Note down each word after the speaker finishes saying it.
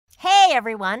Hey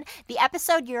everyone, the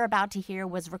episode you're about to hear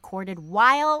was recorded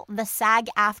while the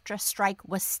SAG-AFTRA strike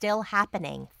was still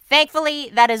happening.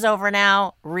 Thankfully, that is over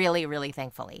now. Really, really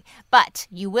thankfully. But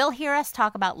you will hear us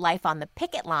talk about life on the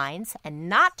picket lines and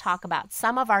not talk about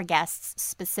some of our guests'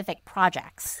 specific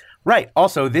projects. Right.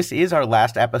 Also, this is our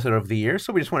last episode of the year,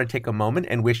 so we just want to take a moment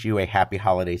and wish you a happy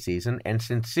holiday season and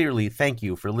sincerely thank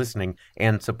you for listening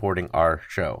and supporting our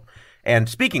show. And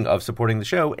speaking of supporting the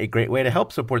show, a great way to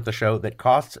help support the show that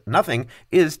costs nothing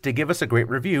is to give us a great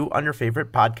review on your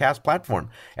favorite podcast platform.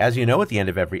 As you know, at the end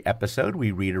of every episode, we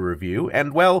read a review,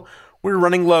 and, well, we're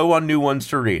running low on new ones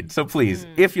to read. So please,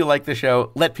 if you like the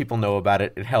show, let people know about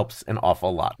it. It helps an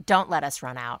awful lot. Don't let us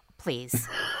run out, please.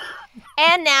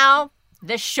 And now,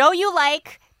 the show you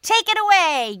like. Take it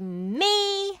away,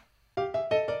 me.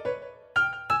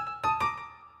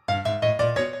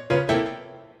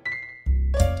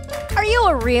 Are you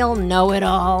a real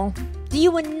know-it-all? Do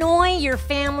you annoy your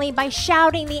family by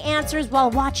shouting the answers while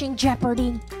watching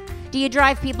Jeopardy? Do you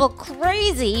drive people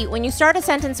crazy when you start a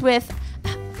sentence with,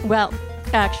 well,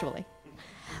 actually?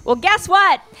 Well, guess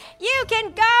what? You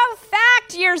can go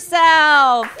fact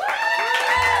yourself!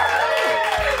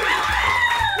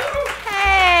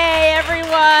 Hey,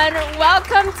 everyone.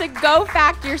 Welcome to Go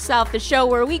Fact Yourself, the show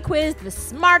where we quiz the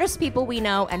smartest people we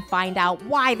know and find out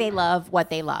why they love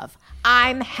what they love.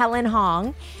 I'm Helen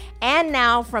Hong, and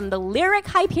now from the Lyric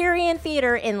Hyperion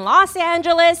Theater in Los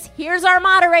Angeles, here's our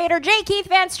moderator, J. Keith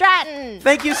Van Stratton.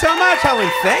 Thank you so much, Helen.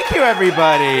 Thank you,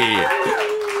 everybody.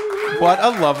 What a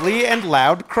lovely and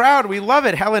loud crowd. We love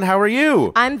it. Helen, how are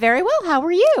you? I'm very well. How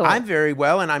are you? I'm very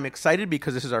well, and I'm excited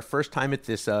because this is our first time at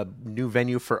this new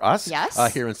venue for us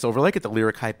here in Silver Lake at the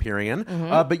Lyric Hyperion.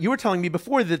 But you were telling me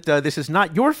before that this is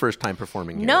not your first time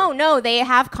performing here. No. They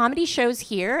have comedy shows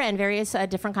here and various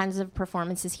different kinds of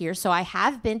performances here. So I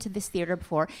have been to this theater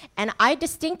before, and I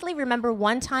distinctly remember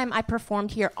one time I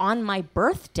performed here on my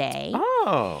birthday.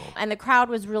 Oh. And the crowd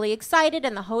was really excited,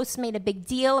 and the host made a big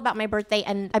deal about my birthday,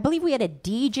 and I believe we had a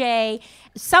DJ.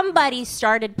 Somebody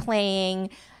started playing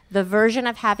the version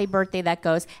of Happy Birthday that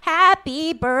goes,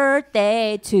 "Happy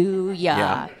birthday to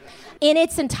ya." In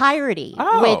its entirety,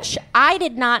 which I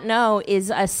did not know is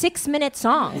a 6-minute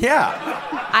song.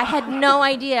 Yeah. I had no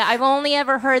idea. I've only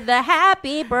ever heard the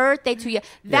 "Happy birthday to ya."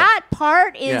 That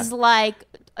part is like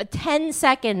 10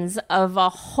 seconds of a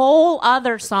whole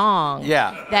other song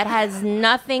that has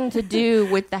nothing to do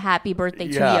with the "Happy birthday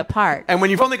to ya" part. And when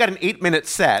you've only got an 8-minute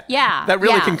set, that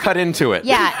really can cut into it.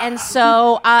 Yeah, and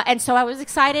so I was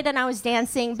excited and I was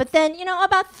dancing. But then,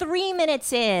 about 3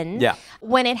 minutes in,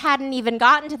 when it hadn't even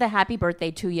gotten to the "Happy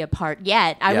birthday to ya" part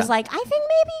yet, I was like, I think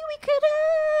maybe we could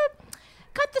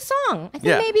cut the song.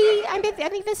 I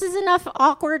think this is enough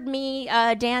awkward me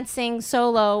dancing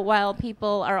solo while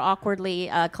people are awkwardly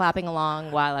clapping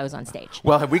along while I was on stage.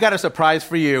 Well, have we got a surprise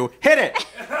for you? Hit it!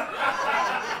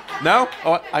 No?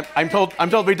 Oh, I'm told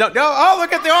we don't. No. Oh,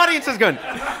 look at the audience is good.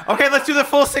 Okay, let's do the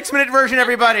full 6-minute version,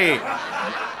 everybody.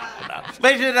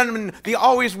 Ladies and gentlemen, the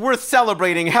always worth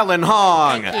celebrating Helen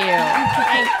Hong.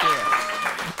 Thank you.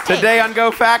 Today on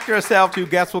Go Fact Yourself, 2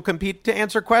 guests will compete to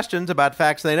answer questions about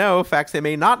facts they know, facts they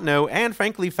may not know, and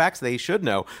frankly, facts they should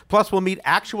know. Plus, we'll meet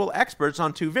actual experts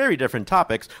on 2 very different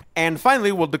topics. And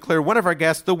finally, we'll declare one of our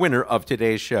guests the winner of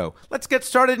today's show. Let's get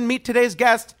started and meet today's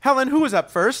guest. Helen, who is up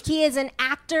first? He is an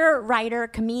actor, writer,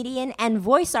 comedian, and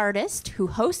voice artist who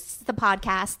hosts the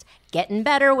podcast Getting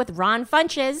Better with Ron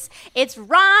Funches. It's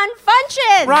Ron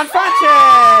Funches! Ron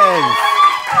Funches!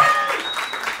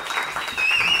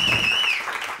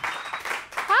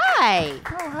 Hi.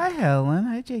 Oh, hi, Helen.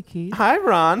 Hi, J. Keith. Hi,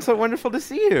 Ron. So wonderful to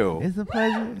see you. It's a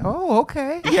pleasure. Oh,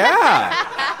 okay.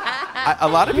 Yeah. A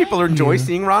lot of people enjoy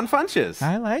seeing Ron Funches.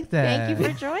 I like that. Thank you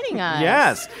for joining us.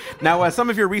 Yes. Now, some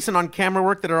of your recent on-camera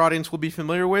work that our audience will be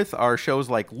familiar with are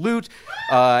shows like Loot,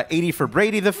 80 for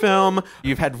Brady, the film.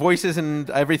 You've had voices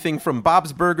in everything from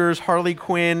Bob's Burgers, Harley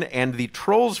Quinn, and the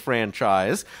Trolls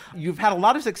franchise. You've had a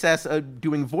lot of success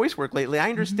doing voice work lately. I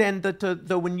understand that,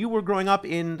 though, when you were growing up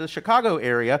in the Chicago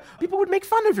area, people would make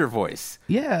fun of your voice.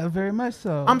 Yeah, very much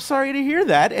so. I'm sorry to hear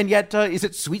that. And yet, is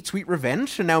it sweet, sweet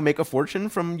revenge to now make a fortune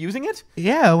from using it?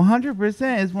 Yeah,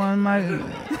 100%. It's one of my...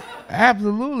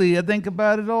 Absolutely. I think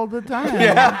about it all the time.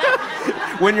 Yeah.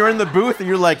 When you're in the booth and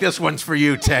you're like, this one's for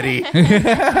you, Teddy.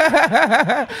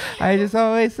 I just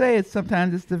always say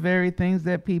sometimes it's the very things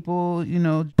that people,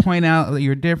 point out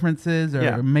your differences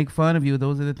or make fun of you.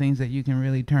 Those are the things that you can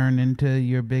really turn into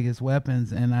your biggest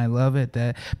weapons. And I love it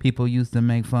that people used to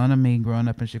make fun of me growing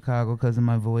up in Chicago because of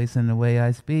my voice and the way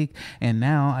I speak. And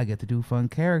now I get to do fun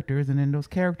characters, and then those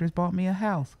characters bought me a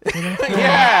house. So Yes.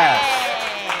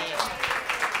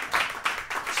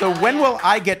 So when will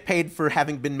I get paid for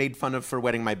having been made fun of for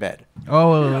wetting my bed?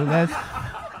 Oh,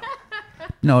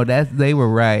 they were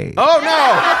right. Oh,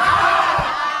 no!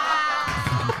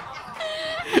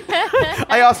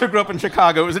 I also grew up in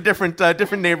Chicago. It was a different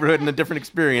neighborhood and a different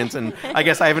experience, and I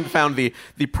guess I haven't found the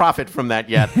profit from that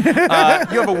yet. You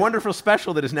have a wonderful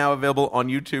special that is now available on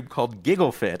YouTube called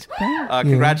Giggle Fit.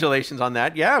 Congratulations on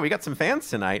that. Yeah, we got some fans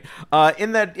tonight.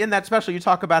 In that special, you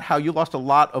talk about how you lost a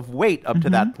lot of weight up to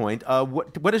that point.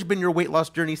 What has been your weight loss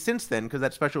journey since then? Because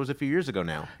that special was a few years ago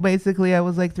now. Basically, I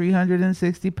was like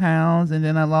 360 pounds, and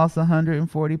then I lost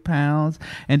 140 pounds,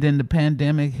 and then the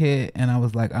pandemic hit, and I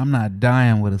was like, I'm not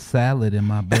dying with a salad in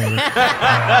my belly.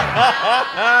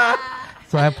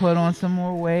 So I put on some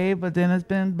more weight, but then it's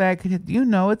been back.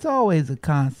 It's always a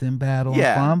constant battle of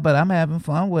fun, but I'm having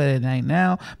fun with it right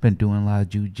now. Been doing a lot of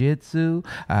jujitsu.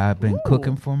 I've been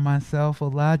cooking for myself a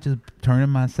lot, just turning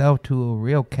myself to a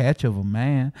real catch of a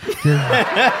man.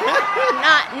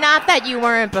 Not that you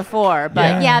weren't before,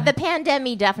 but yeah, the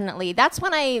pandemic definitely. That's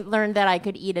when I learned that I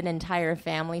could eat an entire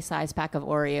family-sized pack of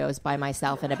Oreos by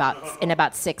myself in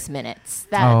about 6 minutes.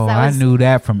 I knew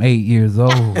that from 8 years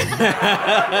old.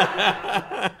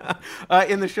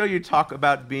 In the show, you talk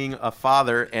about being a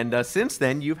father, and since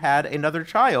then, you've had another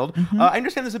child. I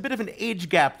understand there's a bit of an age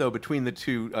gap, though, between the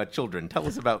two children. Tell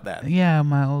us about that. Yeah,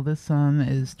 my oldest son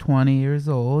is 20 years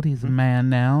old. He's a man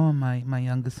now, and my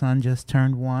youngest son just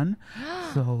turned 1.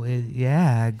 So,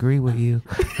 I agree with you.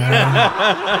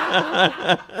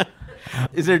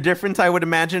 Is there a difference, I would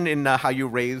imagine, in how you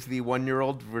raise the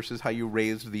 1-year-old versus how you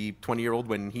raised the 20-year-old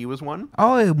when he was 1?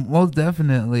 Oh, most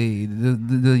definitely.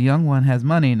 The young one has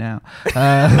money now.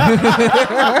 The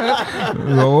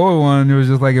old one, it was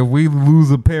just like, if we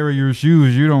lose a pair of your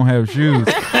shoes, you don't have shoes.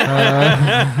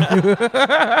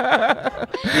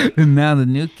 And now the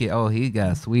new kid, he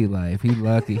got a sweet life. He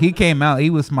lucky. He came out, he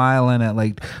was smiling at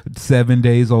like 7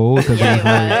 days old because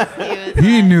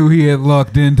he knew he had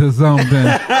lucked into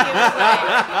something.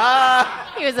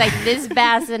 He was like, this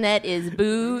bassinet is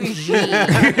bougie.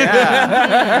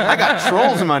 I got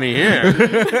trolls money here.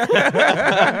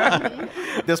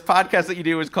 This podcast that you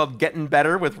do is called Getting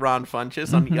Better with Ron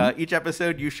Funches. On each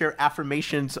episode, you share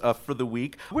affirmations for the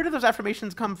week. Where did those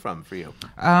affirmations come from for you?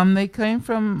 They came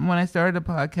from when I started the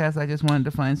podcast. I just wanted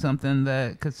to find something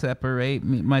that could separate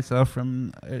myself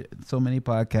from so many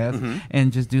podcasts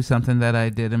and just do something that I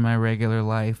did in my regular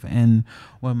life. And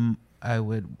when I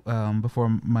would, before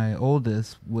my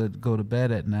oldest would go to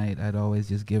bed at night, I'd always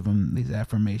just give him these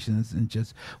affirmations and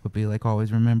just would be like,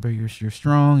 always remember you're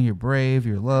strong, you're brave,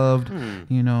 you're loved,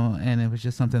 and it was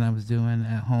just something I was doing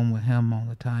at home with him all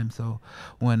the time. So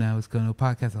when I was going to a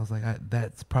podcast, I was like,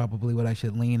 that's probably what I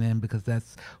should lean in because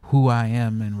that's who I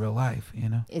am in real life,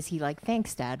 Is he like,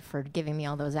 thanks, Dad, for giving me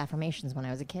all those affirmations when I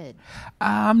was a kid?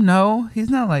 No, he's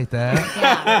not like that.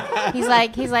 Yeah. He's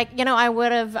like, I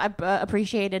would have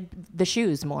appreciated the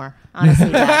shoes more,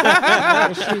 honestly.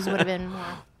 The shoes would have been more.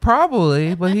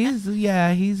 Probably, but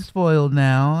he's spoiled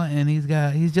now, and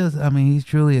he's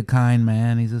truly a kind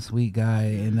man. He's a sweet guy,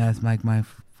 and that's like my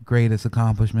greatest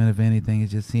accomplishment, if anything,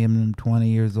 is just seeing him 20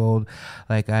 years old.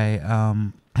 Like I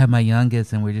have my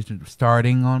youngest, and we're just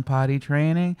starting on potty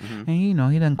training, and he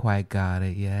doesn't quite got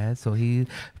it yet, so he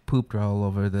pooped all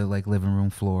over the living room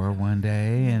floor one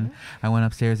day, and I went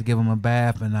upstairs to give him a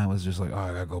bath, and I was just like,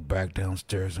 I gotta go back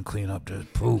downstairs and clean up this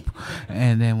poop.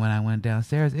 And then when I went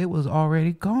downstairs, it was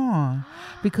already gone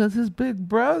because his big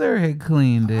brother had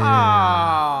cleaned it.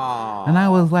 Aww. And I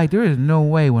was like, there is no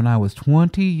way when I was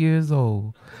 20 years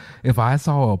old, if I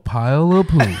saw a pile of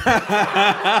poop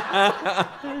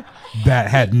that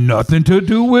had nothing to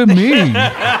do with me.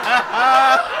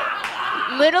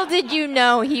 Little did you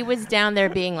know he was down there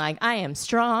being like, I am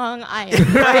strong, I am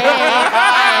brave,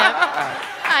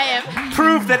 I am.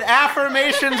 Proof that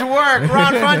affirmations work.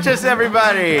 Ron Funches,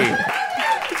 everybody.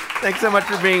 Thanks so much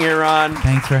for being here, Ron.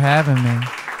 Thanks for having me.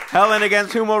 Helen,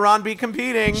 against whom will Ron be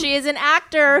competing? She is an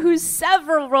actor whose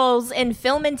several roles in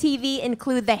film and TV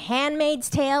include The Handmaid's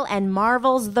Tale and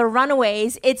Marvel's The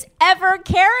Runaways. It's Ever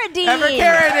Carradine. Ever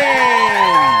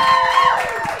Carradine.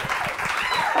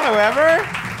 Hello, Ever.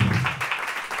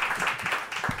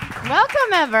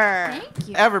 Welcome, Ever. Thank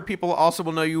you. Ever, people also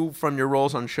will know you from your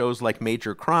roles on shows like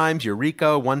Major Crimes,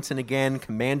 Eureka, Once and Again,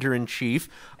 Commander-in-Chief.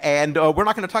 And we're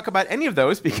not going to talk about any of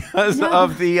those because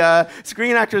of the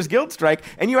Screen Actors Guild strike.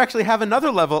 And you actually have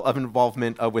another level of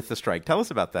involvement with the strike. Tell us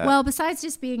about that. Well, besides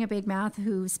just being a big mouth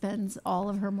who spends all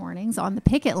of her mornings on the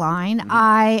picket line,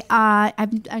 I'm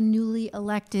a newly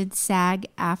elected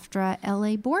SAG-AFTRA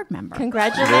LA board member.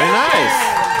 Congratulations. Very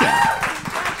nice.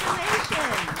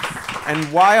 Congratulations. And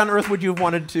why on earth would you have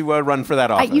wanted to run for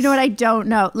that office? You know what? I don't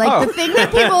know. Like, the thing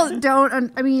that people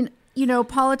don't, I mean, you know,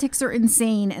 politics are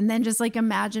insane. And then just like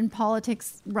imagine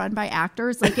politics run by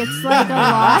actors. Like, it's like a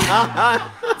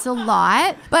lot. It's a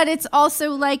lot. But it's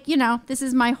also like, you know, this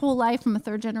is my whole life. I'm a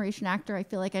third generation actor. I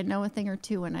feel like I know a thing or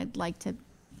two, and I'd like to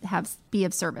be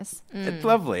of service. It's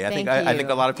lovely. I think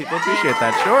a lot of people appreciate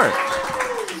that. Sure.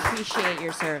 Appreciate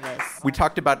your service. We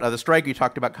talked about the strike. You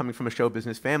talked about coming from a show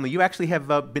business family. You actually have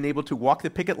been able to walk the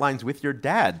picket lines with your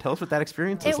dad. Tell us what that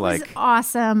experience is like. It was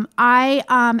awesome. I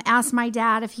asked my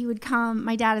dad if he would come.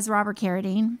 My dad is Robert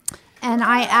Carradine. And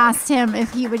I asked him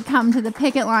if he would come to the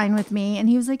picket line with me. And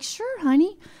he was like, sure,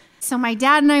 honey. So my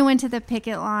dad and I went to the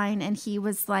picket line, and he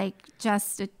was like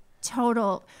just a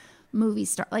total movie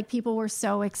star. Like, people were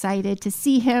so excited to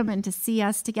see him and to see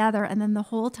us together. And then the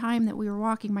whole time that we were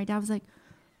walking, my dad was like,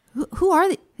 who are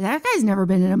they? That guy's never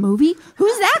been in a movie.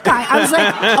 Who's that guy? I was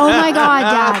like, oh my God,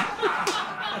 Dad.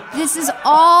 This is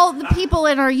all the people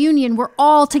in our union. We're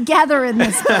all together in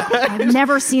this. I've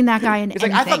never seen that guy in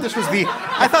anything. Like, I thought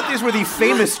these were the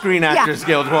famous Screen Actors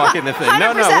Guild walking the thing. 100%.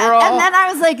 No, we're all. And then I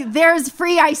was like, there's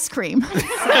free ice cream.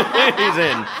 He's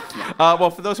in. Well,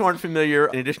 for those who aren't familiar,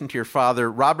 in addition to your father,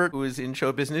 Robert, who is in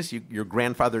show business, your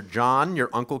grandfather, John, your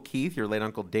uncle, Keith, your late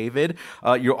uncle, David.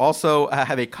 You also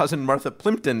have a cousin, Martha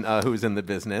Plimpton, who's in the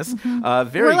business.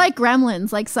 Mm-hmm. We're like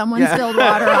gremlins, like someone spilled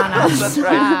water on us. That's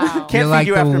right. Wow. Can't feed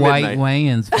you after White midnight.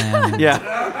 Wayans family.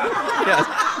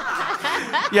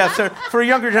 Yeah, so for a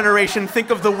younger generation, think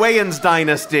of the Wayans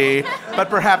dynasty, but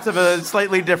perhaps of a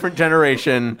slightly different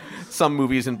generation, some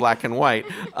movies in black and white.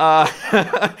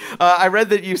 I read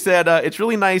that you said it's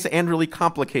really nice and really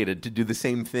complicated to do the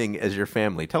same thing as your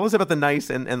family. Tell us about the nice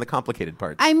and the complicated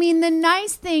parts. I mean, the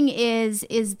nice thing is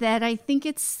that I think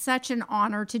it's such an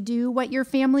honor to do what your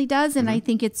family does, and I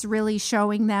think it's really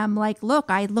showing them, like, look,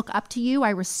 I look up to you, I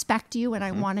respect you, and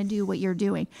I want to do what you're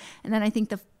doing. And then I think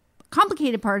the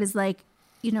complicated part is, like,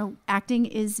 you know, acting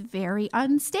is very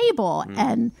unstable.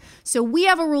 And so we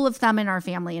have a rule of thumb in our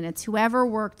family, and it's whoever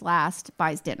worked last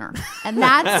buys dinner. And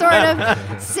that sort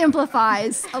of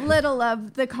simplifies a little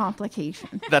of the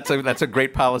complication. That's a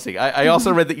great policy. I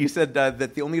also read that you said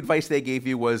that the only advice they gave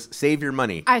you was save your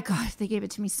money. God, they gave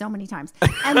it to me so many times.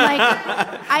 And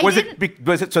like, was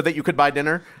it so that you could buy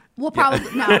dinner? Well, probably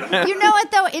no. You know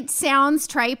what, though? It sounds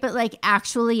trite, but like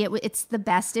actually it's the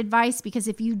best advice, because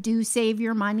if you do save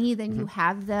your money, then you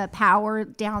have the power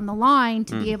down the line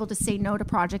to be able to say no to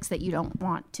projects that you don't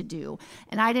want to do.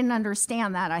 And I didn't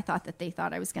understand that. I thought that they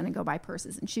thought I was going to go buy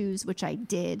purses and shoes, which I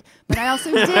did. But I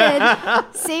also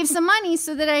did save some money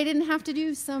so that I didn't have to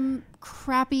do some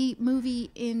crappy movie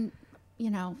in, you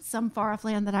know, some far off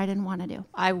land that I didn't want to do.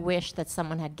 I wish that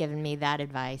someone had given me that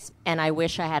advice. And I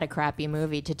wish I had a crappy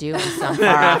movie to do in some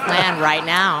far off land right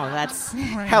now. That's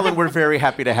Helen, we're very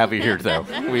happy to have you here, though.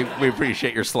 We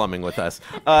appreciate your slumming with us.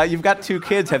 You've got 2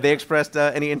 kids. Have they expressed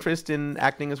any interest in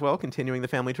acting as well, continuing the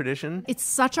family tradition? It's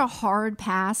such a hard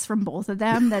pass from both of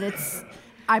them that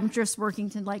I'm just working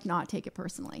to like not take it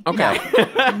personally. Okay.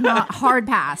 No, not hard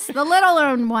pass. The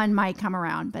littler one might come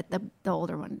around, but the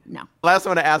older one, no. Last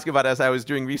one to ask about, as I was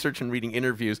doing research and reading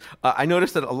interviews, I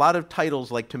noticed that a lot of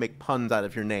titles like to make puns out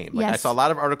of your name. Like, yes. I saw a lot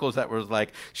of articles that was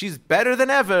like, she's better than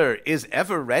ever, is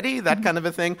ever ready, that kind of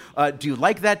a thing. Do you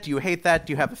like that? Do you hate that?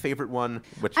 Do you have a favorite one?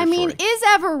 What's your story? Is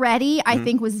Ever Ready, I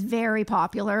think, was very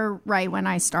popular right when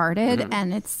I started.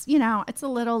 And it's, you know, it's a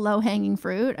little low-hanging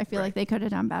fruit. I feel like they could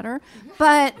have done better.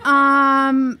 But,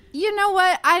 you know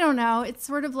what? I don't know. It's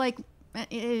sort of like,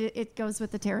 it goes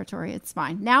with the territory. It's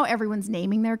fine. Now everyone's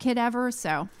naming their kid Ever,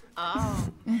 so. Oh,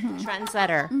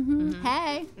 trendsetter.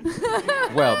 Hey.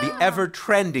 Well, the ever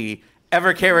trendy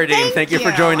Ever Carradine, thank you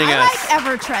for joining us. I like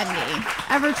Ever Trendy.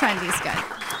 Ever Trendy's good.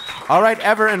 All right,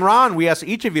 Ever and Ron, we ask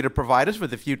each of you to provide us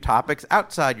with a few topics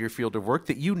outside your field of work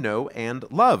that you know and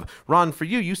love. Ron, for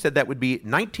you said that would be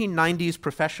 1990s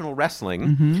professional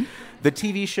wrestling, the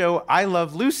TV show I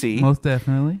Love Lucy. Most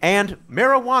definitely. And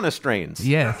marijuana strains.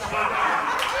 Yes. So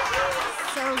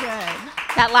good.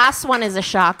 That last one is a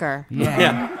shocker.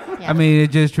 Yeah. I mean,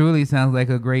 it just truly sounds like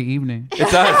a great evening. It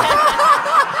does.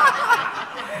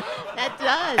 That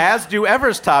does. As do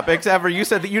Ever's topics. Ever, you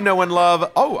said that you know and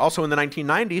love, also in the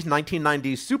 1990s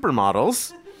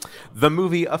supermodels, the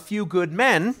movie A Few Good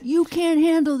Men. You can't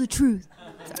handle the truth.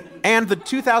 And the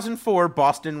 2004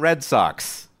 Boston Red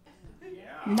Sox.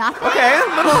 Nothing. Okay,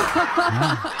 a little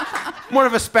more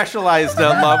of a specialized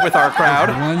love with our crowd.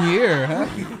 1 year, huh?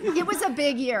 It was a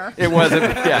big year. It was,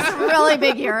 yes. Really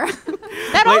big year.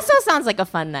 That also sounds like a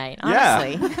fun night,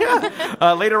 honestly.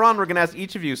 Yeah. Later on, we're going to ask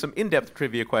each of you some in-depth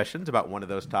trivia questions about one of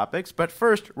those topics. But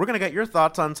first, we're going to get your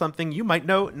thoughts on something you might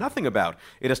know nothing about.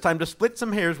 It is time to split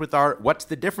some hairs with our What's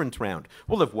the Difference round.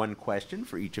 We'll have one question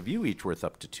for each of you, each worth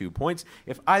up to 2 points.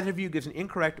 If either of you gives an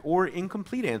incorrect or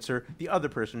incomplete answer, the other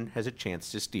person has a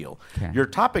chance to steal. Okay. Your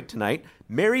topic tonight,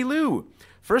 Mary Lou.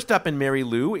 First up in Mary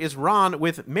Lou is Ron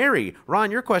with Mary. Ron,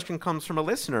 your question comes from a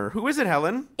listener. Who is it,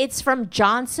 Helen? It's from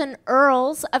Johnson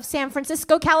Earls of San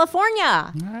Francisco,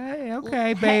 California. Hey,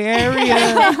 okay, Bay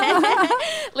Area.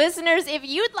 Listeners, if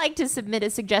you'd like to submit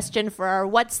a suggestion for our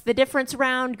What's the Difference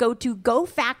round, go to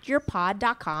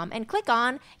gofactyourpod.com and click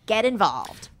on Get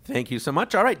Involved. Thank you so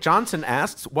much. All right, Johnson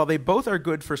asks, while they both are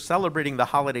good for celebrating the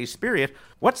holiday spirit,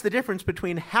 what's the difference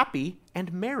between happy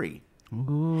and merry?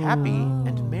 Ooh. Happy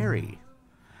and merry.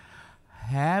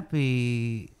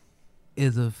 Happy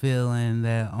is a feeling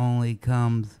that only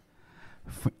comes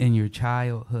in your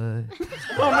childhood.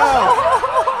 Oh,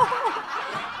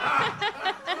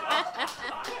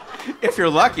 no. If you're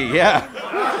lucky, yeah.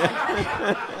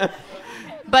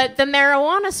 But the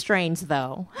marijuana strains,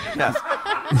 though. Yes.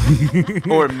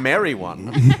 Or marry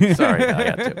one. Sorry, I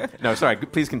had to. No, sorry.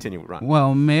 Please continue, Ron.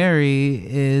 Well, merry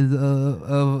is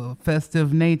of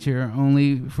festive nature,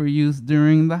 only for use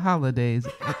during the holidays.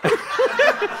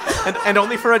 And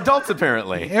only for adults,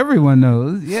 apparently. Everyone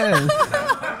knows, yes.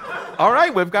 All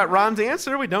right, we've got Ron's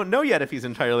answer. We don't know yet if he's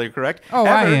entirely correct. Oh,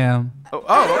 I am. Oh,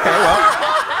 okay,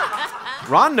 well.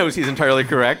 Ron knows he's entirely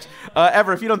correct.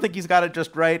 Ever, if you don't think he's got it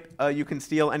just right, you can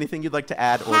steal anything you'd like to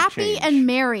add or change. Happy and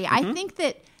merry. Mm-hmm. I think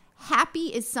that happy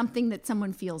is something that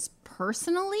someone feels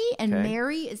personally, and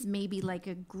merry is maybe like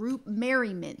a group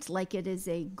merriment, like it is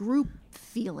a group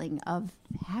feeling of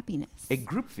happiness. A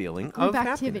group feeling group of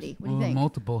activity. Happiness. What do you think?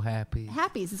 Multiple happies.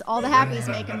 Happies is all the happies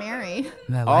make a merry.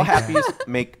 All happies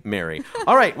make merry.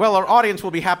 All right, well, our audience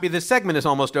will be happy this segment is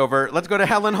almost over. Let's go to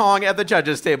Helen Hong at the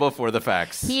judges' table for the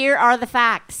facts. Here are the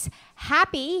facts.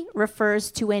 Happy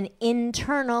refers to an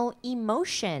internal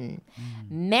emotion.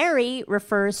 Merry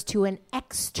refers to an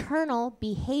external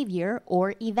behavior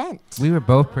or event. We were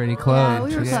both pretty close. Yeah,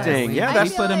 we were Interesting. Yeah,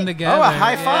 that's put them together. Oh, a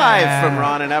high five from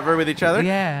Ron and Ever with each other.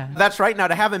 Yeah. That's right. Now,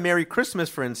 to have a Merry Christmas,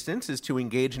 for instance, is to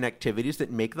engage in activities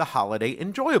that make the holiday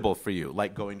enjoyable for you,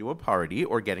 like going to a party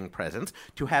or getting presents.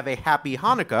 To have a Happy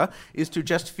Hanukkah is to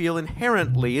just feel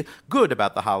inherently good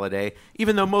about the holiday,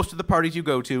 even though most of the parties you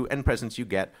go to and presents you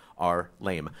get are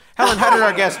lame. Helen, how did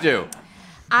our guests do?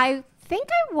 I think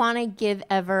I want to give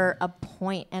Ever a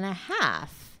 1.5.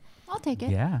 I'll take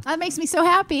it. Yeah. That makes me so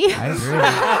happy. I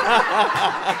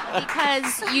agree.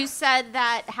 Because you said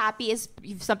that happy is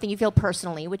something you feel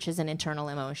personally, which is an internal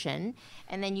emotion.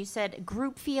 And then you said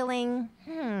group feeling.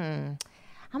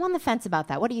 I'm on the fence about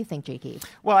that. What do you think, J.K.?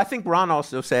 Well, I think Ron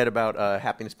also said about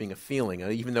happiness being a feeling.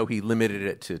 Even though he limited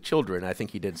it to children, I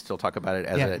think he did still talk about it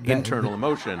as an internal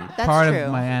emotion. That's Part true.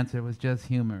 of my answer was just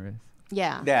humorous.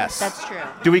 Yeah. Yes. That's true.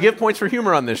 Do we give points for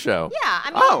humor on this show? Yeah.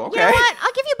 I mean, okay. You know what?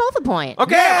 I'll give you both a point.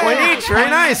 Okay, a point each. Very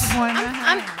nice.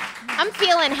 I'm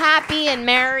feeling happy and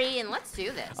merry, and let's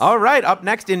do this. All right. Up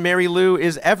next in Mary Lou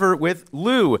is Ever with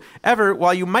Lou. Ever,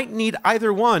 while you might need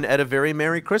either one at a very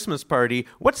merry Christmas party,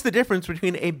 what's the difference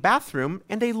between a bathroom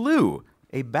and a loo?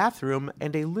 A bathroom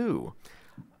and a loo.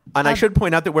 And I should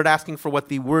point out that we're asking for what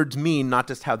the words mean, not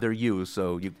just how they're used.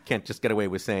 So you can't just get away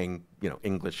with saying,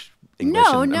 English.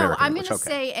 No, and American I'm English. going to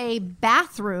say a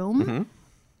bathroom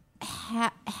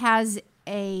has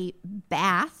a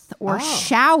bath or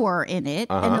shower in it,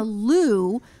 and a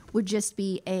loo would just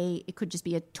be it could just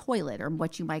be a toilet or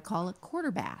what you might call a quarter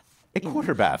bath. A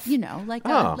quarter bath.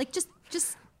 Like just.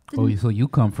 Oh, so you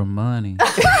come from money.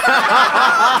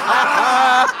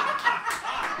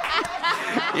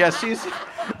 Yes,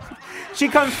 she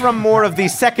comes from more of the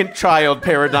second child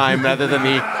paradigm rather than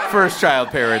the first child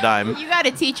paradigm. You got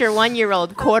to teach your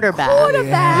 1-year-old quarter bath. Quarter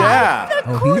bath.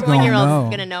 Yeah. He's gonna 1-year-old's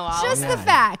going to know all. Just the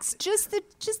facts. Just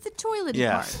the toilet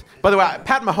Yes. part. By the way,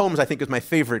 Pat Mahomes, I think, is my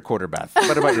favorite quarter bath.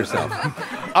 What about yourself?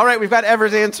 All right, we've got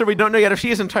Ever's answer. We don't know yet if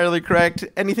she is entirely correct.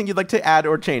 Anything you'd like to add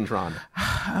or change, Ron?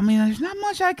 I mean, there's not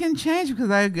much I can change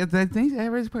because I think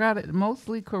Ever's got it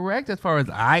mostly correct as far as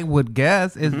I would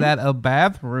guess is that a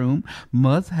bathroom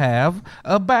must have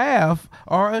a bath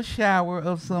or a shower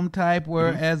of some type,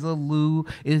 whereas a loo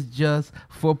is just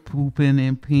for pooping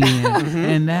and peeing.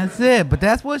 And that's it. But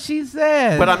that's what she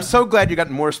said. But I'm so glad you got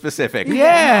more specific with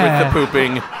Yeah. the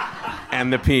pooping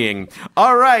and the peeing.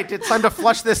 All right, it's time to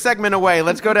flush this segment away.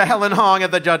 Let's go to Helen Hong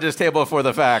at the judges' table for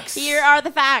the facts. Here are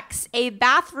the facts. A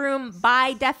bathroom,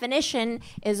 by definition,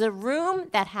 is a room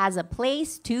that has a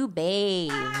place to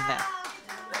bathe.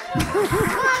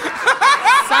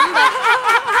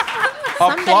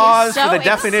 Applause so for the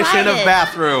definition of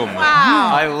bathroom.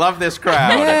 Wow. I love this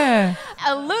crowd. Yeah.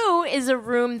 A loo is a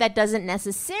room that doesn't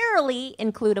necessarily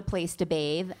include a place to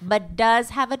bathe, but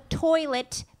does have a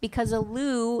toilet because a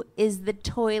loo is the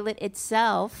toilet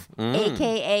itself,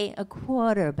 a.k.a. a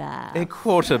quarter bath. A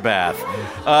quarter bath.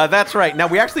 That's right. Now,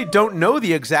 we actually don't know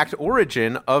the exact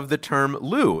origin of the term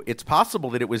loo. It's possible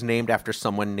that it was named after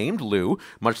someone named Lou,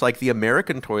 much like the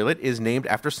American toilet is named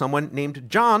after someone named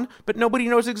John, but nobody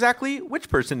knows exactly which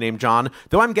person named John,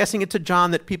 though I'm guessing it's a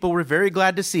John that people were very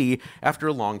glad to see after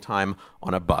a long time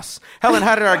on a bus. Helen,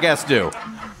 how did our guest do?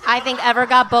 I think Ever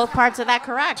got both parts of that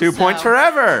correct. 2 points for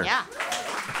Ever. Yeah.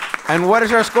 And what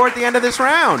is our score at the end of this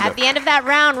round? At the end of that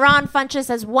round, Ron Funches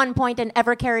has 1 point and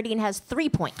Ever Carradine has 3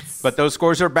 points. But those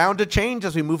scores are bound to change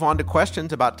as we move on to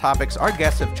questions about topics our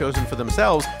guests have chosen for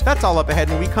themselves. That's all up ahead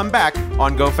when we come back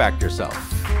on Go Fact Yourself.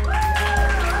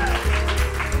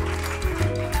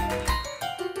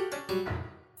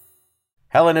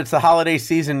 Helen, it's the holiday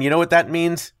season. You know what that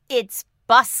means? It's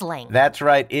bustling. That's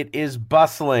right. It is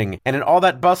bustling. And in all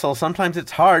that bustle, sometimes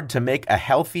it's hard to make a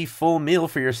healthy, full meal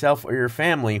for yourself or your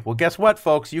family. Well, guess what,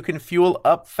 folks? You can fuel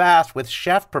up fast with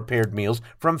chef-prepared meals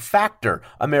from Factor,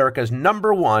 America's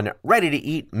 #1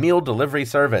 ready-to-eat meal delivery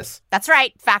service. That's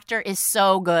right. Factor is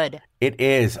so good. It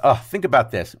is. Think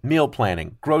about this. Meal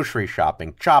planning, grocery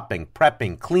shopping, chopping,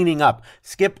 prepping, cleaning up.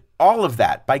 Skip all of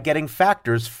that by getting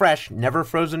Factor's fresh, never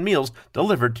frozen meals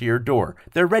delivered to your door.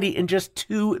 They're ready in just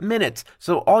 2 minutes,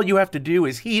 so all you have to do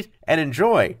is heat and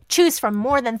enjoy. Choose from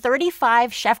more than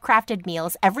 35 chef-crafted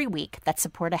meals every week that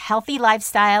support a healthy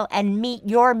lifestyle and meet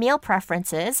your meal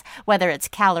preferences, whether it's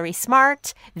calorie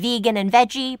smart, vegan and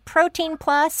veggie, protein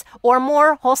plus, or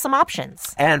more wholesome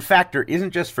options. And Factor isn't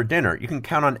just for dinner. You can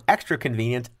count on extra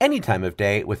convenience any time of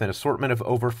day with an assortment of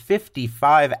over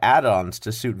 55 add-ons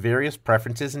to suit various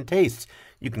preferences and tastes.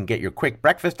 You can get your quick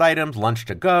breakfast items, lunch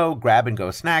to go,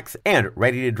 grab-and-go snacks, and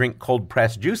ready-to-drink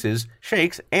cold-pressed juices,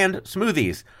 shakes, and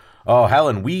smoothies. Oh,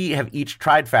 Helen, we have each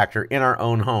tried Factor in our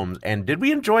own homes, and did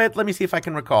we enjoy it? Let me see if I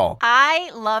can recall.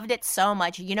 I loved it so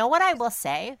much. You know what I will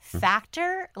say?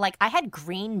 Factor, I had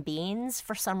green beans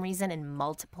for some reason in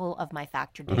multiple of my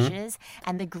Factor dishes,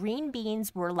 and the green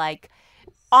beans were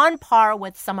on par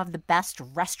with some of the best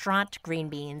restaurant green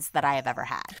beans that I have ever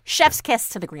had. Chef's kiss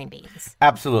to the green beans.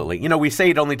 Absolutely. You know, we say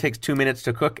it only takes 2 minutes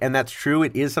to cook, and that's true.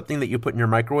 It is something that you put in your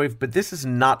microwave, but this is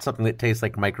not something that tastes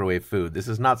like microwave food. This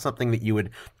is not something that you would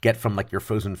get from your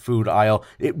frozen food aisle.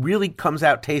 It really comes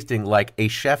out tasting like a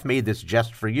chef made this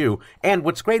just for you. And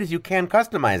what's great is you can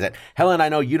customize it. Helen, I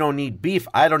know you don't eat beef.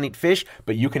 I don't eat fish,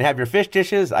 but you can have your fish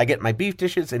dishes. I get my beef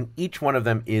dishes, and each one of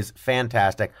them is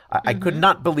fantastic. I could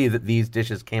not believe that these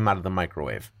dishes came out of the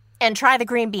microwave. And try the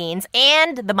green beans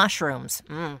and the mushrooms.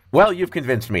 Well, you've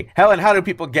convinced me. Helen, how do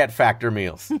people get Factor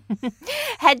meals?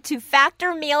 Head to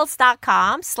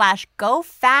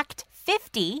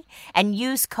factormeals.com/GoFact50 and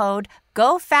use code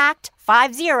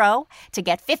GoFact50 to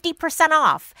get 50%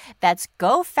 off. That's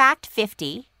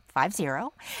GoFact50 at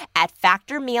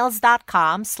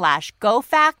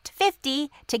factormeals.com/GoFact50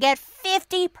 to get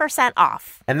 50%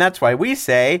 off. And that's why we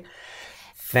say,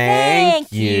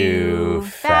 Thank you,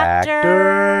 Factor.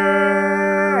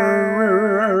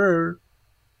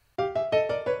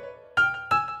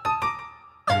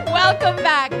 Welcome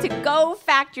back to Go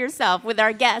Fact Yourself with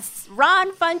our guests,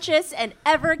 Ron Funches and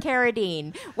Ever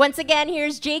Carradine. Once again,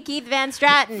 here's J. Keith Van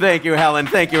Straten. Thank you, Helen.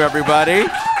 Thank you, everybody.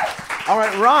 All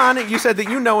right, Ron, you said that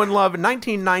you know and love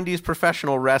 1990s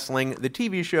professional wrestling, the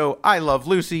TV show I Love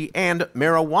Lucy, and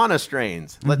marijuana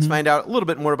strains. Let's find out a little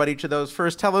bit more about each of those.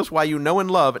 First, tell us why you know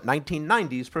and love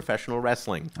 1990s professional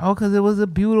wrestling. Oh, because it was a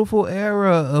beautiful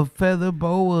era of feather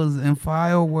boas and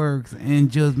fireworks and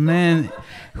just men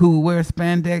who wear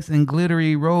spandex and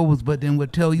glittery robes, but then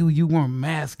would tell you weren't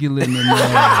masculine enough.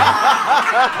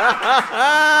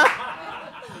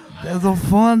 That's a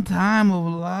fun time of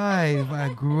life. I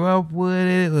grew up with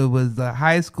it. It was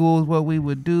high school. What we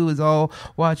would do is all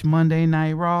watch Monday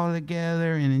Night Raw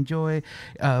together and enjoy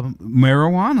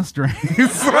marijuana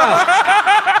strains.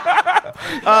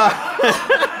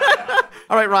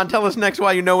 All right, Ron, tell us next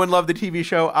why you know and love the TV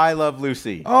show I Love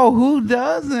Lucy. Oh, who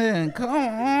doesn't? Come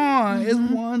on. on.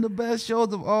 It's one of the best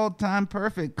shows of all time.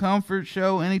 Perfect comfort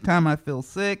show. Anytime I feel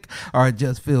sick or I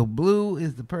just feel blue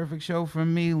is the perfect show for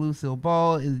me. Lucille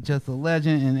Ball is just a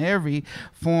legend in every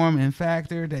form and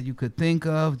factor that you could think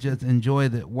of. Just enjoy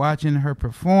watching her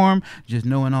perform, just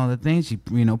knowing all the things. She,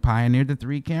 pioneered the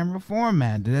 3-camera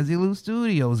format, Desilu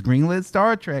Studios, greenlit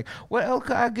Star Trek. What else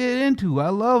could I get into? I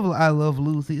love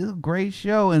Lucy. It's a great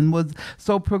show and was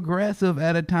so progressive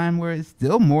at a time where it's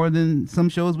still more than some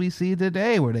shows we see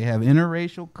today, where they have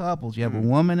interracial couples. You have a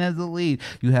woman as a lead.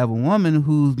 You have a woman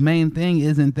whose main thing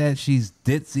isn't that she's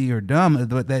ditzy or dumb,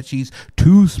 but that she's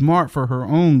too smart for her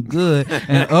own good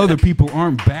and other people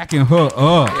aren't backing her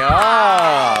up.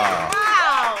 Yeah.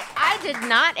 Did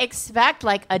not expect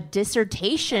like a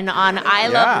dissertation on I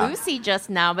Love Lucy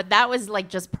just now, but that was like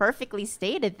just perfectly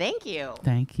stated. Thank you.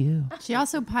 Thank you. She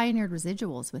also pioneered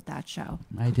residuals with that show.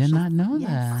 I did not know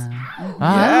that. Mm-hmm.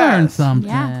 I learned something.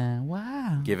 Yeah.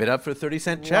 Wow. Give it up for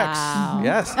 30-cent checks. Wow.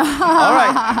 Yes. All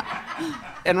right.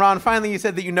 And Ron, finally, you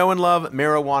said that you know and love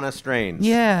marijuana strains.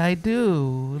 Yeah, I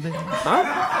do.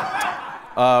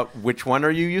 Huh? Which one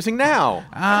are you using now?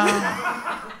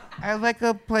 I like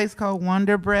a place called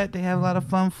Wonder Bread. They have a lot of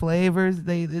fun flavors.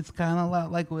 It's kind of a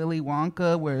lot like Willy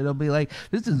Wonka, where it'll be like,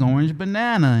 this is orange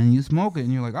banana, and you smoke it,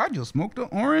 and you're like, I just smoked an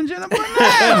orange and a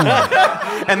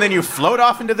banana. And then you float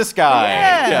off into the sky.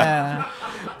 Yeah.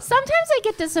 Sometimes I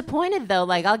get disappointed though.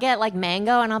 Like I'll get like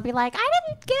mango, and I'll be like, I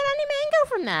didn't get any mango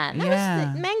from that.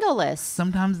 That was mango-less.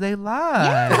 Sometimes they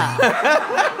lie.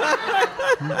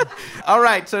 Yeah. All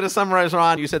right, so to summarize,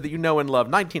 Ron, you said that you know and love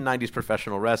 1990s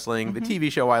professional wrestling, the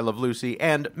TV show I Love Lucy,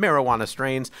 and marijuana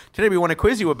strains. Today we want to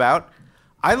quiz you about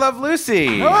I Love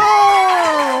Lucy.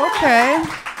 Oh, okay.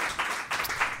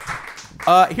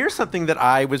 Here's something that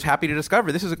I was happy to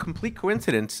discover. This is a complete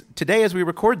coincidence. Today, as we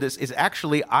record this, is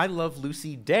actually I Love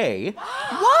Lucy Day.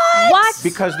 What?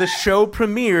 Because the show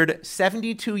premiered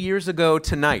 72 years ago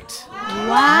tonight.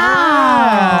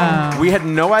 Wow. We had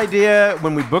no idea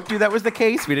when we booked you that was the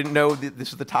case. We didn't know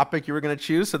this was the topic you were going to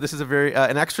choose. So this is a very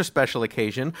an extra special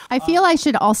occasion. I feel I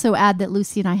should also add that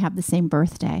Lucy and I have the same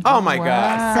birthday. Oh, my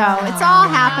God. So it's all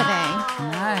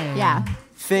happening. Nice. Yeah.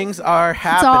 Things are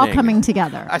happening. It's all coming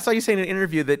together. I saw you say in an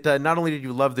interview that not only did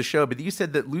you love the show, but you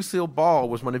said that Lucille Ball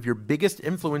was one of your biggest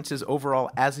influences overall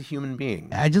as a human being.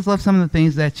 I just love some of the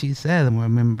things that she said. I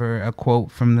remember a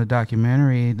quote from the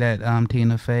documentary that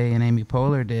Tina Fey and Amy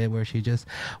Poehler did, where she just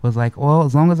was like, well,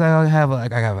 as long as I have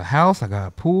a house, I got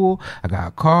a pool, I got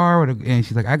a car, and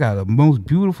she's like, I got the most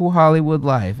beautiful Hollywood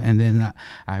life. And then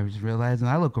I was realizing,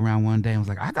 I look around one day and was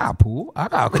like, I got a pool, I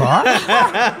got a car.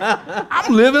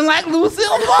 I'm living like Lucille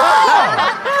Ball.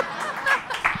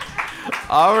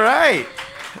 All right.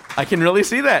 I can really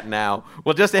see that now.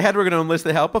 Well, just ahead, we're going to enlist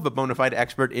the help of a bona fide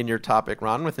expert in your topic,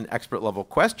 Ron, with an expert-level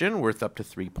question worth up to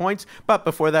 3 points. But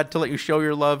before that, to let you show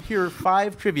your love, here are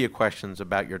 5 trivia questions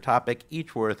about your topic,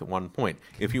 each worth 1 point.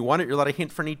 If you want it, you're allowed a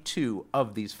hint for any 2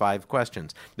 of these 5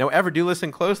 questions. Now, Ever, do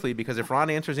listen closely, because if Ron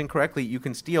answers incorrectly, you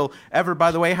can steal. Ever,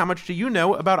 by the way, how much do you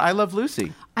know about I Love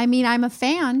Lucy? I mean, I'm a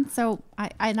fan, so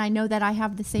I know that I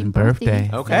have the same Birthday.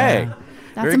 Okay. So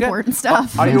that's Very good. important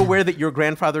stuff. Are you aware that your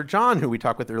grandfather, John, who we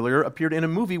talked with earlier, appeared in a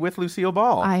movie with Lucille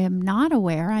Ball? I am not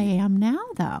aware. I am now,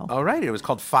 though. All right. It was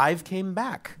called 5 Came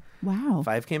Back. Wow.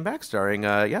 5 Came Back, starring,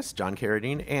 John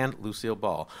Carradine and Lucille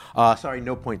Ball. Sorry,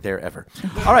 no point there ever.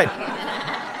 All right.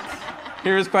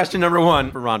 Here's question number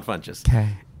 1 for Ron Funches.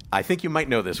 Okay. I think you might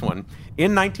know this one.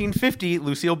 In 1950,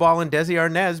 Lucille Ball and Desi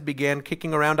Arnaz began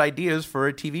kicking around ideas for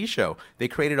a TV show. They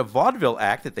created a vaudeville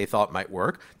act that they thought might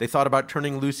work. They thought about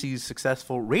turning Lucy's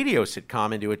successful radio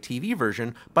sitcom into a TV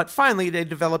version, but finally they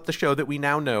developed the show that we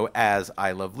now know as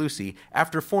I Love Lucy,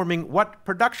 after forming what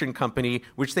production company,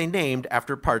 which they named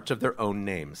after parts of their own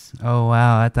names? Oh,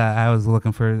 wow. I thought I was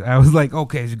like,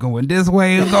 okay, it's going this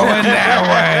way, it's going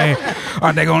that way.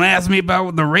 Are they going to ask me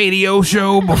about the radio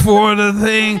show before the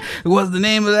thing? What's the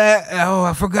name of that? Oh,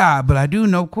 I forgot. But I do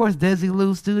know, of course,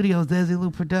 Desilu Studios,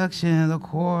 Desilu Productions, of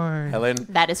course. Helen?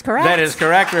 That is correct. That is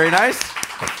correct. Very nice.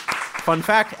 Fun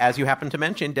fact, as you happen to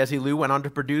mention, Desilu went on to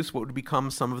produce what would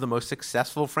become some of the most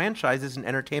successful franchises in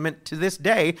entertainment to this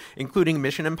day, including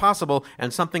Mission Impossible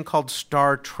and something called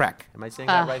Star Trek. Am I saying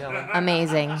that right, Helen?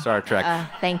 Amazing. Star Trek.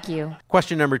 Thank you.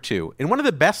 Question number 2. In one of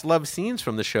the best-loved scenes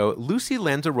from the show, Lucy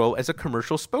lands a role as a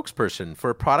commercial spokesperson for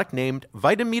a product named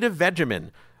Vitamita Vegemin.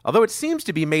 Although it seems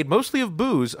to be made mostly of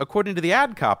booze, according to the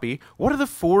ad copy, what are the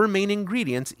 4 main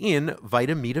ingredients in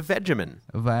Vitamita Vegemin?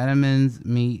 Vitamins,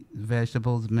 meat,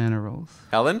 vegetables, minerals.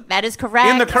 Helen? That is correct.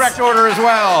 In the correct order as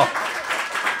well.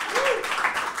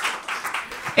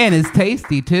 And it's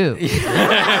tasty, too.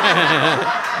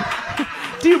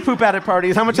 Do you poop out at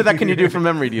parties? How much of that can you do from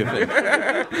memory, do you think?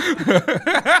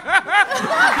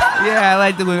 Yeah, I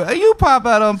like the movie. You pop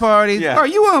out on parties. Yeah. Are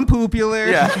you unpopular?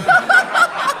 Yeah.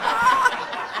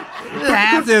 The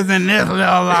answer's in this little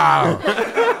law.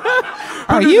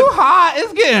 Are you hot?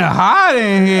 It's getting hot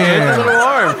in here. It's a little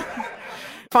warm.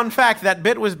 Fun fact, that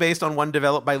bit was based on one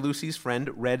developed by Lucy's friend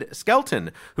Red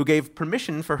Skelton, who gave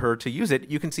permission for her to use it.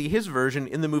 You can see his version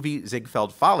in the movie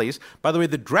Ziegfeld Follies. By the way,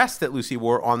 the dress that Lucy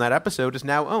wore on that episode is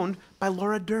now owned by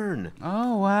Laura Dern.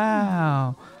 Oh,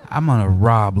 wow. I'm going to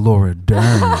rob Laura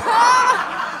Dern.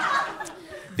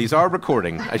 These are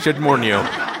recording. I should warn you.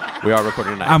 We are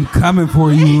recording tonight. I'm coming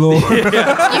for you, Laura.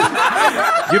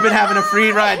 You've been having a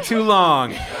free ride too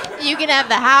long. You can have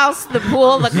the house, the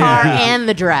pool, the car, and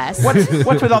the dress.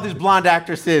 What's with all these blonde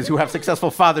actresses who have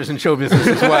successful fathers in show business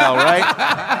as well, right?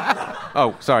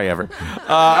 Oh, sorry, Ever.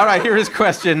 All right, here is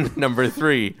question number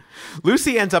 3.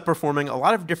 Lucy ends up performing a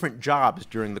lot of different jobs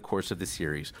during the course of the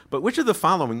series, but which of the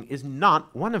following is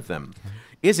not one of them?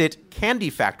 Is it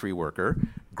candy factory worker,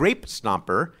 grape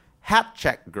stomper, hat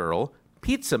check girl,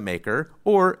 pizza maker,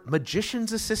 or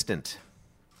magician's assistant?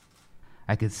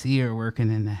 I could see her working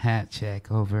in the hat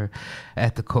check over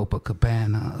at the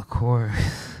Copacabana, of course.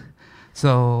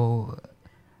 So,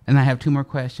 and I have 2 more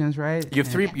questions, right? You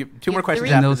have two more questions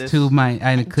And after those this. 2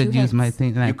 I could use my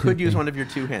thing. You could use one of your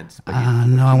 2 hints. But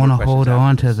No, I want to hold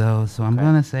on to this. those. So I'm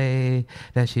going to say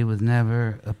that she was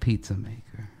never a pizza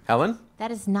maker. Helen?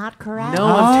 That is not correct. No,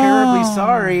 I'm terribly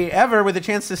sorry. Ever with a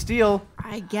chance to steal.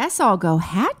 I guess I'll go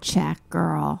hat check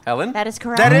girl. Helen? That is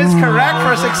correct. That is correct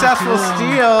for a successful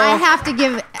steal. I have to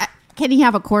give. Can he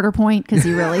have a quarter point? Because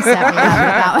he really set me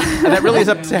up with that one. That really is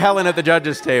up to Helen at the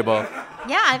judges' table.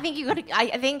 Yeah, I think you could.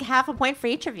 I think half a point for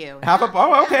each of you.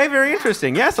 Oh, okay, very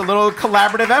interesting. Yes, a little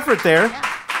collaborative effort there.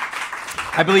 Yeah.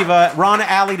 I believe Ron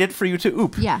allied it for you to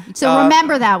oop. Yeah. So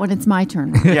remember that when it's my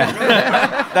turn. Yeah,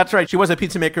 that's right. She was a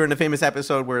pizza maker in a famous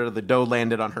episode where the dough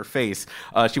landed on her face.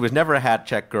 She was never a hat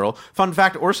check girl. Fun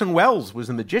fact, Orson Welles was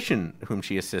the magician whom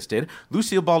she assisted.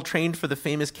 Lucille Ball trained for the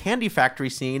famous candy factory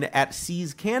scene at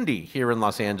See's Candy here in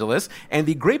Los Angeles. And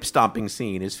the grape stomping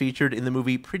scene is featured in the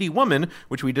movie Pretty Woman,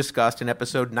 which we discussed in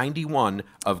episode 91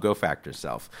 of Go Fact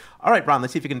Yourself. All right, Ron,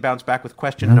 let's see if you can bounce back with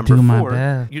question number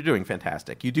 4. You're doing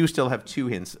fantastic. You do still have 2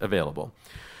 hints available.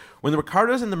 When the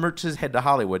Ricardos and the Mertzes head to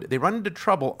Hollywood, they run into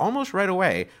trouble almost right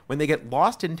away when they get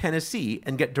lost in Tennessee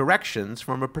and get directions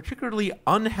from a particularly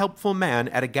unhelpful man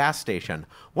at a gas station.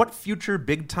 What future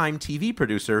big-time TV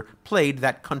producer played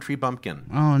that country bumpkin?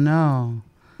 Oh, no.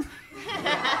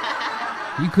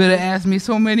 You could have asked me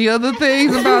so many other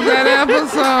things about that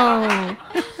episode.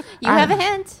 You have a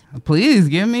hint. Please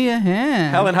give me a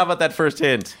hint. Helen, how about that first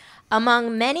hint?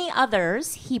 Among many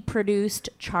others, he produced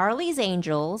Charlie's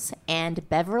Angels and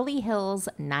Beverly Hills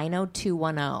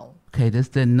 90210. Okay, this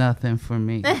did nothing for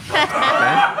me.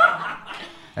 I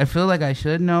feel like I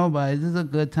should know, but this is a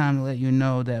good time to let you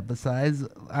know that besides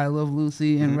I Love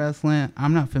Lucy and wrestling,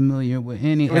 I'm not familiar with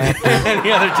any actors.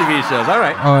 Any other TV shows, all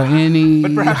right. Or any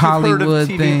but perhaps Hollywood you've heard of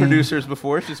TV thing. producers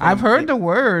before. I've heard the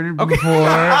word before.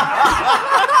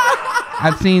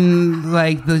 I've seen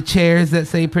like the chairs that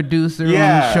say producer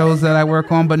on shows that I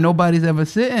work on, but nobody's ever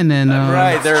sitting in them.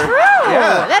 Right, That's true.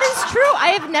 Yeah. That is true. I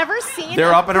have never seen.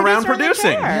 They're up and around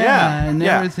producing. I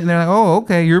never seen. They're like, oh,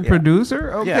 okay, you're a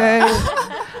producer. Okay.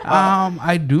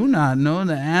 I do not know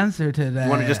the answer to that. You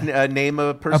want to just name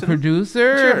a person? A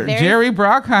producer? Sure. Jerry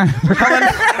Bruckheimer.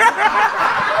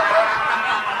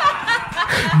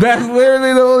 That's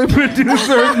literally the only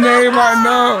producer's name I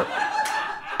know.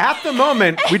 At the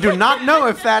moment, we do not know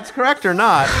if that's correct or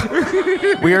not.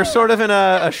 We are sort of in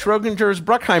a Schrodinger's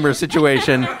Bruckheimer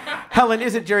situation. Helen,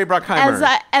 is it Jerry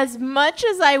Bruckheimer? As much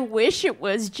as I wish it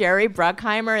was Jerry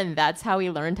Bruckheimer and that's how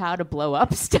he learned how to blow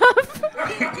up stuff,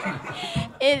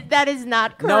 that is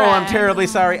not correct. No, I'm terribly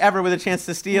sorry. Ever with a chance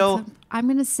to steal? I'm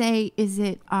going to say, is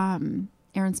it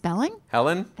Aaron Spelling?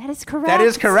 Helen? That is correct. That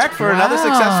is correct for another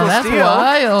successful that's steal.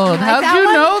 Wild. How'd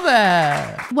you know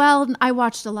that? Well, I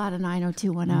watched a lot of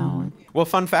 90210. Well,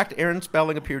 fun fact, Aaron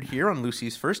Spelling appeared here on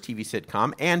Lucy's first TV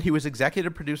sitcom, and he was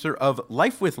executive producer of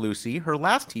Life with Lucy, her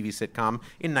last TV sitcom,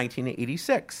 in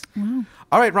 1986. Wow.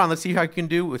 All right, Ron, let's see how you can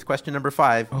do with question number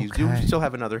 5. Okay. You do still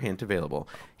have another hint available.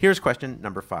 Here's question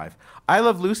number 5. I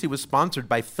Love Lucy was sponsored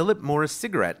by Philip Morris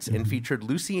Cigarettes and featured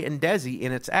Lucy and Desi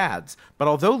in its ads. But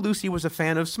although Lucy was a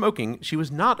fan of smoking, she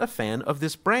was not a fan of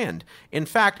this brand. In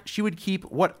fact, she would keep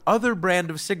what other brand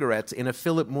of cigarettes in a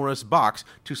Philip Morris box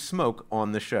to smoke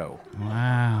on the show?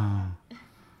 Wow.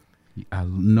 I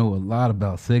know a lot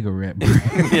about cigarette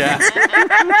brands. Yeah.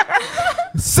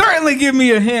 Certainly give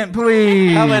me a hint,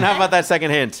 please. Helen, how about that second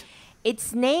hint?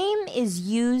 Its name is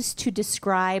used to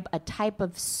describe a type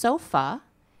of sofa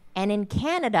And in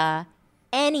Canada,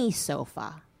 any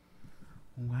sofa.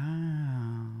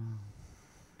 Wow.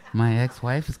 My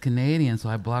ex-wife is Canadian, so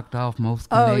I blocked off most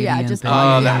Canadian things.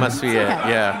 Oh, that must be it.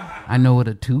 Yeah. I know what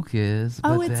a toque is.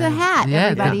 Oh, it's a hat,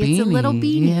 everybody. It's a little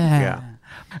beanie. Yeah.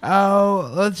 Oh,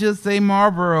 let's just say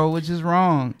Marlboro, which is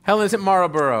wrong. Helen, is it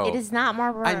Marlboro? It is not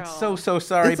Marlboro. I'm so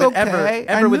sorry, It's but okay.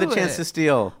 ever with a chance to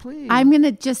steal. Please. I'm going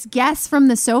to just guess from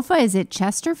the sofa. Is it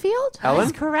Chesterfield? Helen?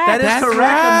 That's correct. That is That's correct.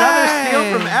 right. Another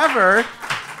steal from ever.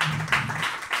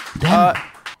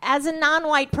 As a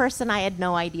non-white person, I had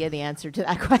no idea the answer to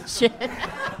that question.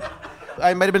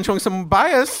 I might have been showing some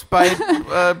bias by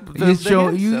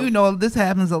you know, this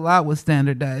happens a lot with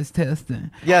standardized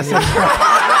testing. Yes.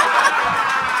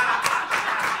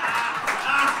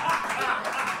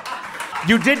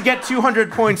 You did get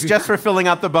 200 points just for filling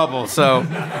out the bubble. So,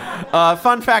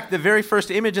 fun fact, the very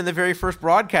first image in the very first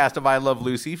broadcast of I Love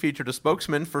Lucy featured a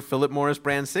spokesman for Philip Morris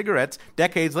brand cigarettes.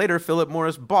 Decades later, Philip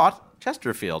Morris bought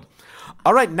Chesterfield.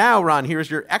 All right, now, Ron,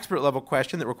 here's your expert level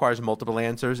question that requires multiple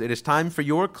answers. It is time for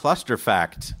your cluster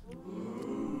fact.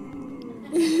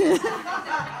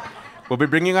 We'll be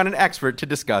bringing on an expert to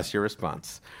discuss your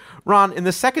response. Ron, in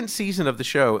the second season of the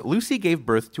show, Lucy gave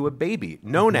birth to a baby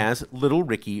known as Little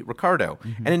Ricky Ricardo.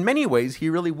 And in many ways, he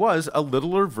really was a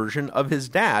littler version of his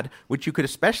dad, which you could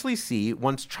especially see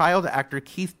once child actor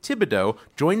Keith Thibodeau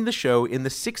joined the show in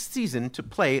the sixth season to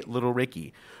play Little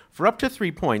Ricky. For up to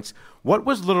 3 points, what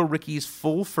was Little Ricky's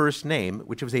full first name,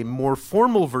 which was a more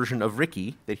formal version of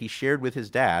Ricky that he shared with his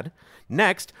dad?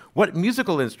 Next, what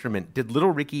musical instrument did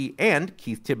Little Ricky and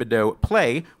Keith Thibodeau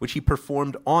play, which he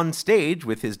performed on stage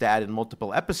with his dad in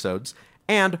multiple episodes?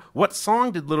 And what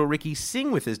song did Little Ricky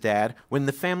sing with his dad when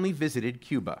the family visited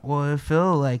Cuba? Well, it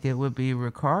feels like it would be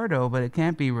Ricardo, but it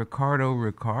can't be Ricardo,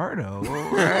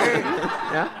 right?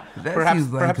 Yeah. That Perhaps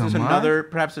seems like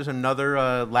perhaps there's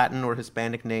another Latin or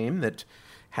Hispanic name that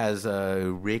has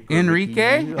Rick.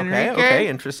 Enrique. Okay,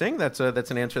 interesting. That's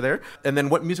an answer there. And then,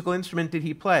 what musical instrument did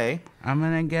he play? I'm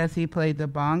gonna guess he played the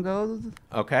bongos.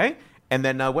 Okay. And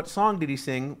then, what song did he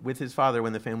sing with his father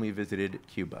when the family visited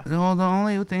Cuba? Well, the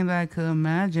only thing that I could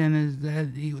imagine is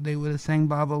that they would have sang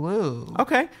Babalu.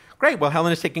 Okay, great. Well,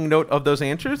 Helen is taking note of those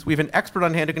answers. We have an expert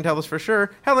on hand who can tell us for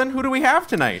sure. Helen, who do we have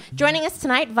tonight? Joining us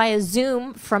tonight via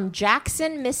Zoom from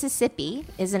Jackson, Mississippi,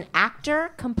 is an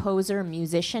actor, composer,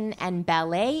 musician, and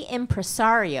ballet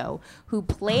impresario who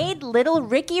played Little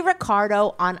Ricky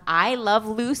Ricardo on I Love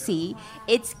Lucy.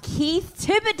 It's Keith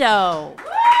Thibodeau.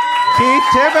 Keith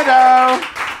Thibodeau.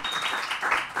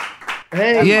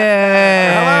 Hey.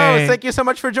 Yay! Hello. Thank you so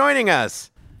much for joining us.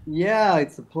 Yeah,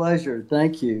 it's a pleasure.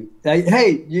 Thank you.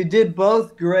 Hey, you did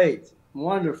both great.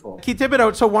 Wonderful. Keith Thibodeau,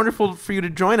 it's so wonderful for you to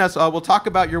join us. We'll talk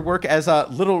about your work as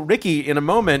Little Ricky in a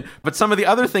moment, but some of the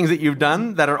other things that you've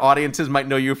done that our audiences might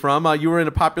know you from, you were in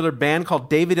a popular band called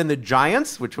David and the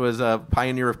Giants, which was a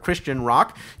pioneer of Christian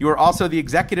rock. You were also the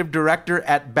executive director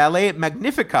at Ballet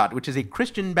Magnificat, which is a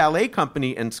Christian ballet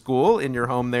company and school in your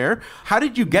home there. How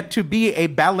did you get to be a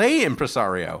ballet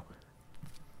impresario?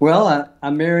 Well, I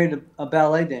married a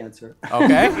ballet dancer.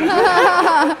 Okay.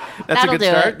 That's a good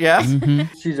start, yes.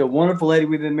 Mm-hmm. She's a wonderful lady.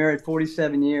 We've been married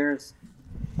 47 years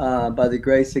by the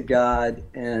grace of God.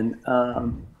 And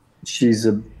she's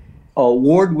an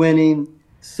award-winning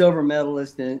silver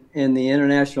medalist in the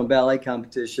International Ballet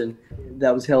Competition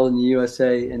that was held in the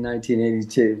USA in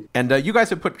 1982. And you guys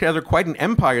have put together quite an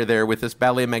empire there with this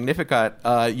Ballet Magnificat.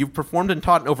 You've performed and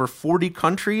taught in over 40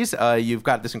 countries. You've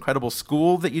got this incredible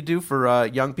school that you do for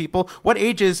young people. What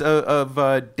ages of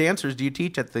dancers do you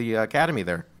teach at the academy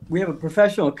there? We have a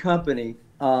professional company,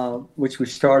 which we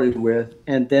started with,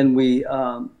 and then we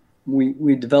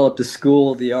developed a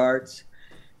School of the Arts.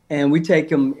 And we take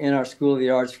them in our School of the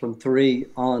Arts from 3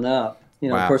 on up. You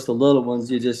know, Wow. Of course, the little ones,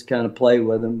 you just kind of play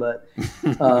with them. But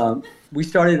we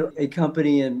started a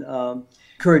company in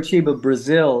Curitiba,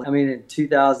 Brazil, in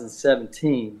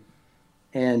 2017.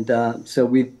 And so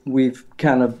we've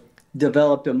kind of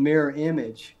developed a mirror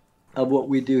image of what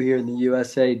we do here in the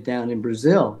USA down in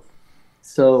Brazil.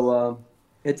 So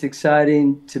it's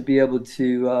exciting to be able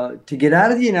to get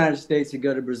out of the United States and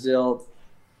go to Brazil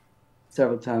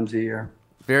several times a year.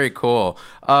 Very cool.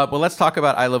 Well, let's talk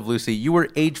about I Love Lucy. You were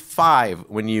age 5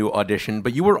 when you auditioned,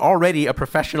 but you were already a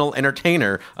professional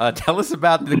entertainer. Tell us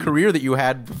about the career that you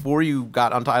had before you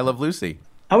got onto I Love Lucy.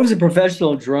 I was a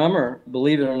professional drummer,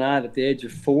 believe it or not, at the age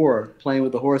of 4, playing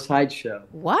with the Horace Heidt Show.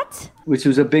 What? Which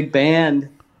was a big band.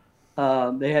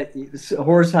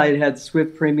 Horace Heidt had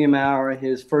Swift Premium Hour.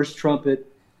 His first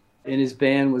trumpet in his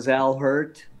band was Al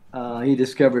Hurt. He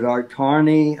discovered Art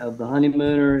Carney of the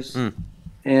Honeymooners.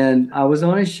 And I was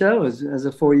on his show as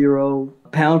a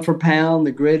 4-year-old, pound for pound,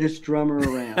 the greatest drummer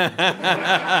around.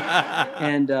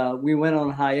 And we went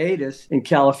on hiatus in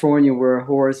California where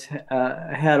Horace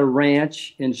had a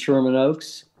ranch in Sherman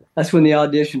Oaks. That's when the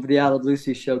audition for the I Love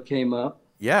Lucy show came up.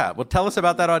 Yeah. Well, tell us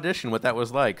about that audition, what that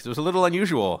was like, because it was a little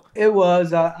unusual. It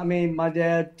was. I mean, my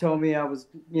dad told me I was,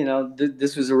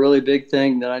 this was a really big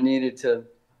thing that I needed to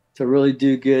really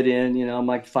do good in. I'm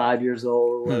like 5 years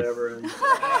old or whatever.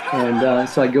 And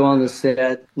so I go on the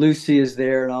set. Lucy is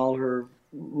there in all her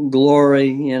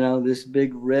glory, this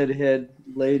big redhead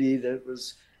lady that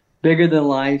was bigger than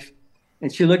life.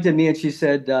 And she looked at me and she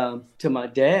said to my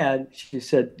dad, she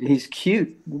said, he's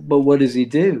cute, but what does he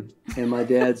do? And my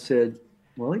dad said,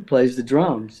 well, he plays the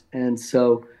drums. And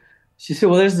so she said,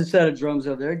 well, there's a set of drums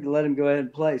over there. Let him go ahead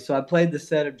and play. So I played the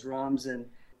set of drums, and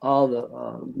all the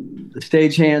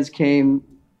stagehands came,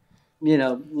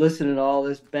 listening to all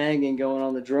this banging going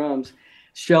on the drums.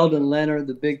 Sheldon Leonard,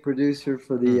 the big producer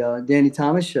for the Danny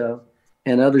Thomas show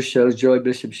and other shows, Joey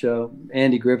Bishop show,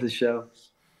 Andy Griffith show,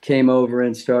 came over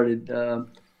and started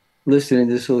listening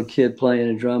to this little kid playing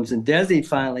the drums. And Desi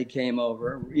finally came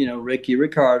over, Ricky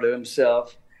Ricardo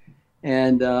himself.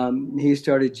 And he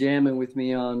started jamming with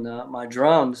me on my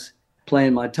drums,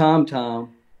 playing my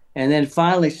tom-tom. And then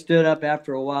finally stood up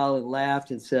after a while and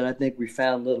laughed and said, I think we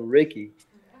found little Ricky.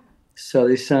 So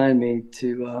they signed me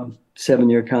to a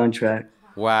 7-year contract.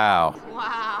 Wow.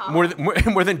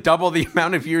 More than double the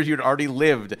amount of years you'd already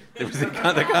lived. It was the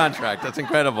contract. That's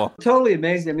incredible. Totally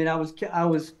amazing. I mean, I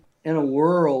was in a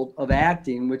world of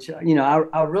acting, which,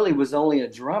 I really was only a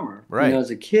drummer, right, as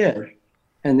a kid.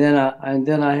 And then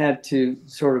I had to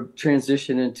sort of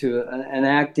transition into an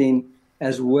acting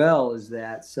as well as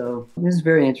that. So this is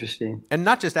very interesting. And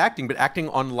not just acting, but acting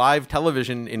on live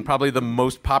television in probably the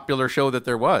most popular show that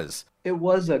there was. It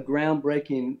was a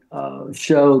groundbreaking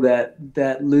show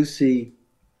that Lucy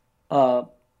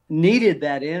needed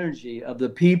that energy of the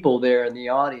people there in the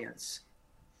audience.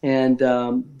 And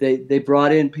they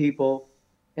brought in people,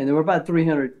 and there were about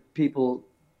 300 people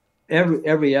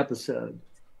every episode.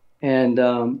 And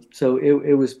so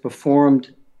it was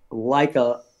performed like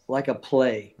a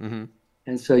play. Mm-hmm.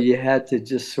 And so you had to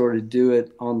just sort of do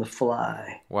it on the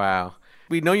fly. Wow.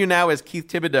 We know you now as Keith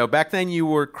Thibodeau. Back then you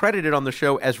were credited on the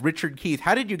show as Richard Keith.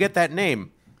 How did you get that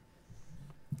name?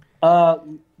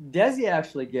 Desi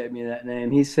actually gave me that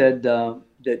name. He said that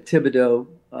Thibodeau,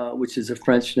 which is a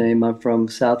French name, I'm from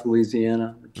South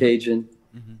Louisiana, Cajun.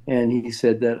 Mm-hmm. And he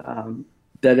said that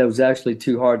it was actually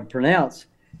too hard to pronounce.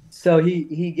 So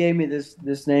he gave me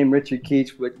this name, Richard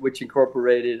Keith, which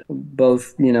incorporated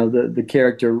both, the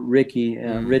character Ricky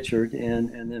and Richard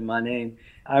and then my name.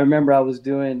 I remember I was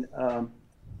doing,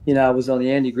 I was on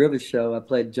the Andy Griffith show. I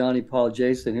played Johnny Paul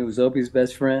Jason, who was Opie's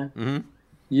best friend,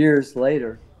 years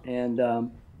later. And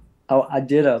I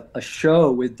did a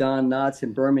show with Don Knotts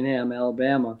in Birmingham,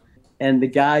 Alabama. And the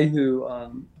guy who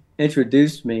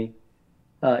introduced me,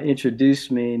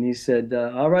 and he said,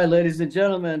 all right, ladies and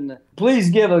gentlemen,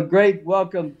 please give a great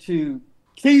welcome to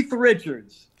Keith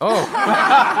Richards. Oh.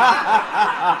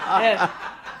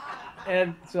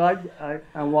 and so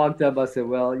I walked up. I said,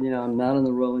 well, I'm not in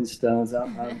the Rolling Stones. I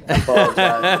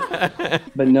apologize.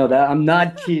 But no, I'm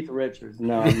not Keith Richards.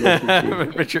 No,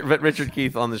 I'm Richard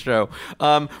Keith on the show.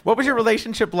 What was your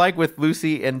relationship like with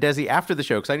Lucy and Desi after the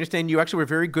show? Because I understand you actually were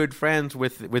very good friends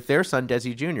with their son,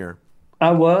 Desi Jr. I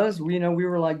was. We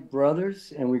were like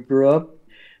brothers, and we grew up,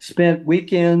 spent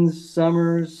weekends,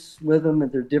 summers with them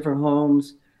at their different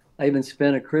homes. I even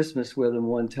spent a Christmas with them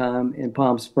one time in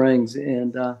Palm Springs,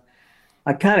 and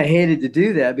I kind of hated to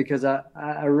do that because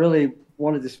I really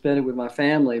wanted to spend it with my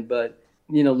family, but,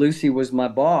 Lucy was my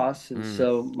boss, and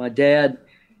so my dad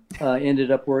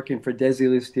ended up working for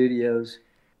Desilu Studios.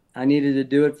 I needed to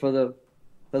do it for the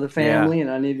family, and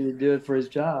I needed to do it for his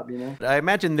job, I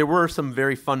imagine there were some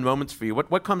very fun moments for you.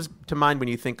 What comes to mind when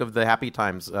you think of the happy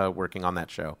times working on that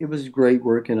show? It was great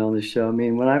working on the show. I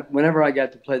mean, whenever I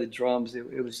got to play the drums,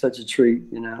 it was such a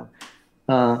treat,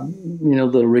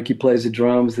 little Ricky plays the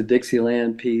drums, the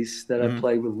Dixieland piece that I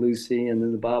played with Lucy, and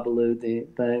then the Babalu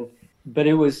thing. But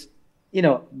it was,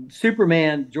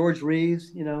 Superman, George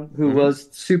Reeves, who was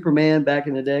Superman back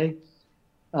in the day.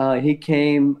 He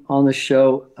came on the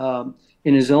show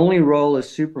in his only role as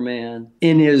Superman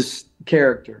in his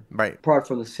character, right, apart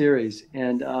from the series.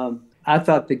 And I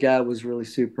thought the guy was really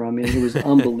super. I mean, he was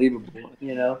unbelievable,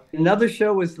 Another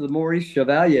show was the Maurice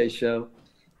Chevalier show,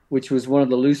 which was one of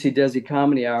the Lucy Desi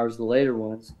comedy hours, the later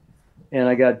ones. And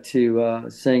I got to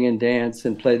sing and dance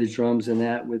and play the drums in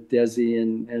that with Desi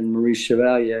and Maurice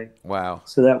Chevalier. Wow.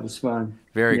 So that was fun.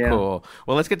 Very cool.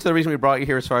 Well, let's get to the reason we brought you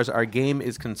here as far as our game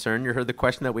is concerned. You heard the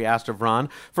question that we asked of Ron.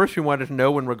 First, we wanted to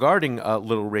know, when regarding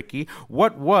Little Ricky,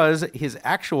 what was his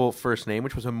actual first name,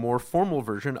 which was a more formal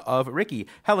version of Ricky.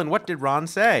 Helen, what did Ron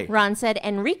say? Ron said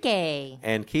Enrique.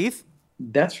 And Keith?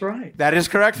 That's right. That is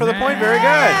correct for the point. Very good.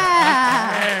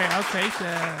 I'll take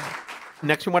that.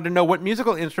 Next, we wanted to know, what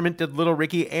musical instrument did Little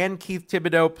Ricky and Keith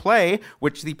Thibodeau play,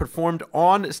 which he performed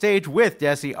on stage with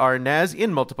Desi Arnaz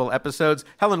in multiple episodes.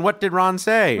 Helen, what did Ron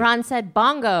say? Ron said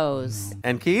bongos.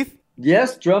 And Keith?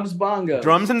 Yes, drums, bongos.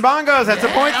 Drums and bongos. That's a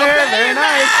point there. Very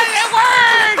nice. It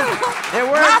worked! It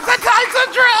worked. Lots of types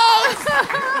of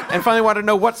drums! And finally, wanted to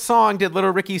know, what song did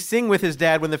Little Ricky sing with his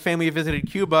dad when the family visited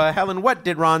Cuba? Helen, what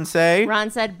did Ron say?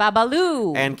 Ron said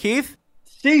Babalu. And Keith?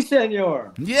 Si,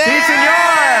 senor. Yeah! Si,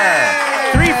 senor!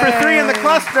 3 for 3 in the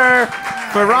cluster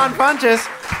for Ron Funches.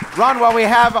 Ron, while we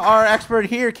have our expert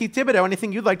here, Keith Thibodeau,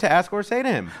 anything you'd like to ask or say to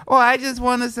him? Well, I just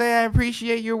want to say I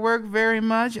appreciate your work very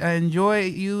much. I enjoy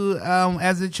you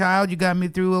as a child. You got me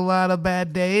through a lot of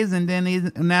bad days. And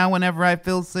then now whenever I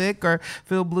feel sick or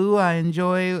feel blue, I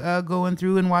enjoy going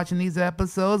through and watching these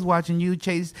episodes, watching you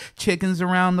chase chickens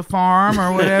around the farm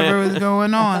or whatever is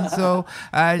going on. So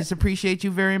I just appreciate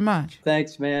you very much.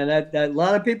 Thanks, man. That a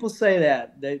lot of people say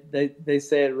that. They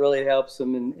say it really helps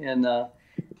them. And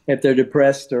if they're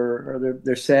depressed or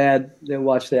they're sad, they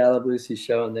watch the I Love Lucy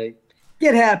show and they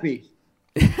get happy.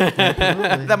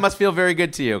 That must feel very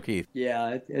good to you, Keith.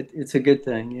 Yeah, it's a good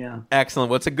thing, yeah. Excellent.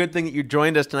 Well, it's a good thing that you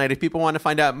joined us tonight. If people want to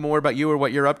find out more about you or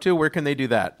what you're up to, where can they do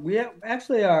that? We have,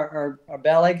 actually, our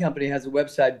ballet company has a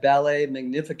website,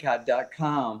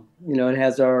 balletmagnificat.com. You know, it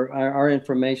has our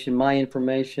information, my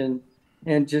information,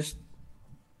 and just,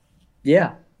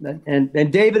 yeah.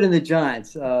 And David and the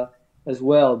Giants as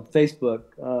well, Facebook.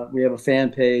 We have a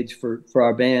fan page for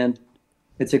our band.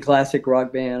 It's a classic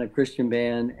rock band, a Christian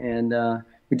band, and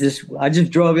I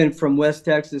just drove in from West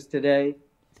Texas today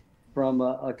from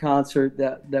a concert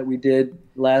that we did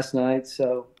last night.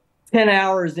 So 10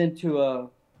 hours into a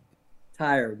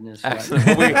tiredness. Excellent.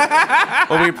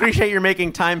 Well, we appreciate your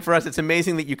making time for us. It's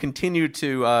amazing that you continue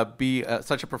to be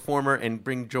such a performer and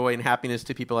bring joy and happiness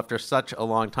to people after such a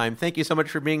long time. Thank you so much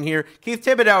for being here. Keith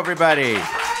Thibodeau, everybody.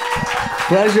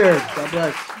 Pleasure. God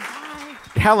bless.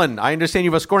 Helen, I understand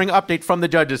you have a scoring update from the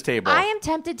judges' table. I am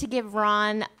tempted to give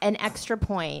Ron an extra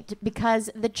point because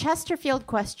the Chesterfield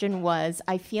question was,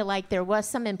 I feel like there was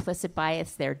some implicit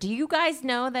bias there. Do you guys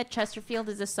know that Chesterfield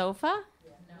is a sofa?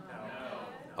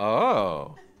 No.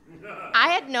 Oh. I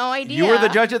had no idea. You were the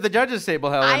judge at the judges'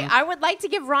 table, Helen. I would like to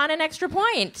give Ron an extra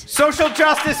point. Social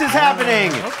justice is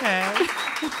happening. Okay.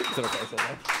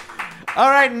 All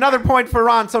right, another point for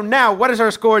Ron. So now, what is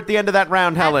our score at the end of that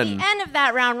round, Helen? At the end of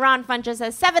that round, Ron Funches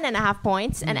has 7.5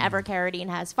 points, and Ever Carradine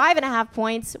has 5.5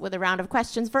 points, with a round of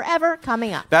questions for Ever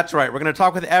coming up. That's right. We're going to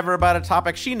talk with Ever about a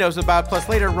topic she knows about. Plus,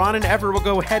 later, Ron and Ever will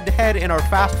go head-to-head in our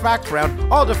Fast Facts round,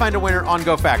 all to find a winner on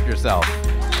Go Fact Yourself.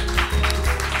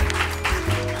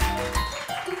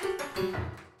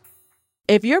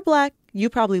 If you're black, you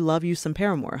probably love you some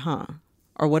Paramore, huh?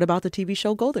 Or what about the TV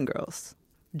show Golden Girls?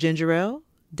 Ginger Ale?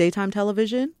 Daytime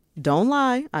television? Don't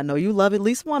lie, I know you love at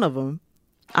least one of them.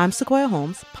 I'm Sequoia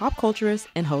Holmes, pop culturist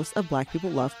and host of Black People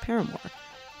Love Paramore.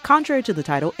 Contrary to the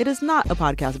title, it is not a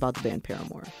podcast about the band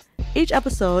Paramore. Each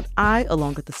episode, I,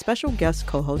 along with a special guest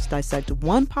co-host, dissect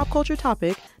one pop culture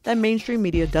topic that mainstream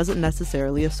media doesn't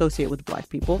necessarily associate with black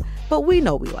people, but we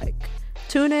know we like.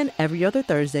 Tune in every other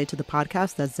Thursday to the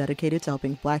podcast that's dedicated to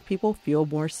helping black people feel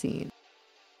more seen.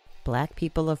 Black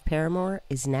People of Paramore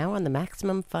is now on the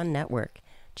Maximum Fun Network.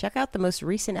 Check out the most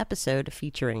recent episode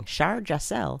featuring Shar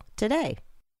Jossell today.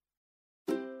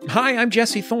 Hi, I'm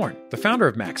Jesse Thorne, the founder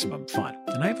of Maximum Fun,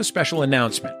 and I have a special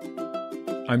announcement.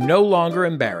 I'm no longer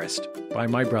embarrassed by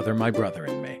my brother,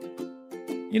 and me.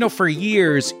 You know, for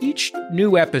years, each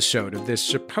new episode of this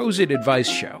supposed advice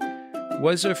show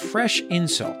was a fresh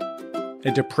insult,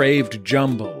 a depraved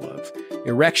jumble of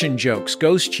erection jokes,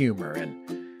 ghost humor,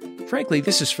 and frankly,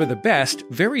 this is for the best,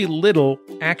 very little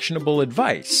actionable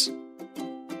advice.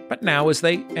 But now, as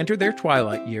they enter their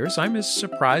twilight years, I'm as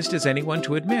surprised as anyone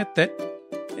to admit that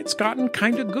it's gotten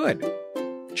kind of good.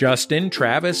 Justin,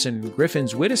 Travis, and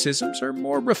Griffin's witticisms are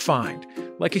more refined,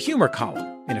 like a humor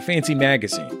column in a fancy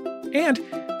magazine. And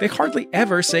they hardly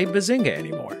ever say bazinga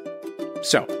anymore.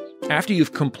 So, after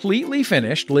you've completely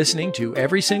finished listening to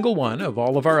every single one of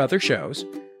all of our other shows,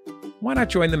 why not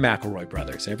join the McElroy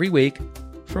brothers every week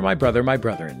for My Brother,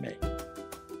 and Me?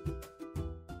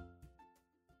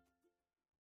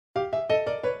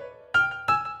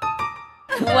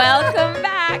 Welcome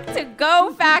back. back to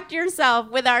Go Fact Yourself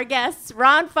with our guests,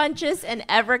 Ron Funches and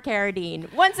Ever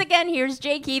Carradine. Once again, here's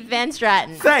J. Keith Van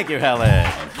Stratton. Thank you, Helen.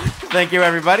 Thank you,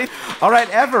 everybody. All right,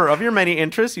 Ever, of your many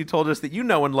interests, you told us that you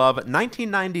know and love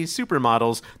 1990s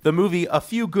supermodels, the movie A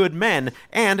Few Good Men,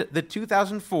 and the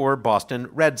 2004 Boston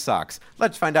Red Sox.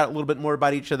 Let's find out a little bit more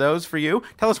about each of those for you.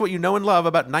 Tell us what you know and love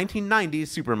about 1990s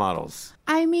supermodels.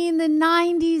 I mean, the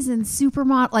 90s and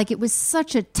supermodel, like, it was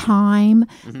such a time.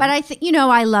 Mm-hmm. But I think,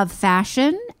 I love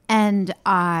fashion, and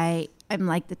I'm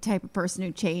like the type of person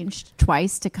who changed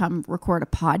twice to come record a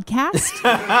podcast.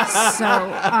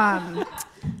 So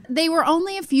they were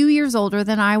only a few years older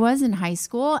than I was in high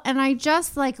school, and I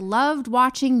just loved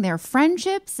watching their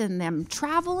friendships and them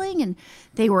traveling, and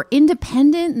they were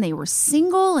independent and they were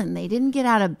single and they didn't get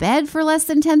out of bed for less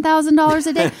than $10,000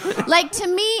 a day. To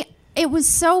me, it was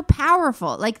so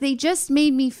powerful. They just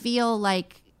made me feel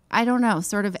like, I don't know,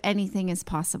 sort of anything is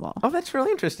possible. Oh, that's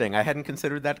really interesting. I hadn't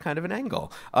considered that kind of an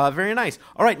angle. Very nice.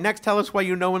 All right, next, tell us why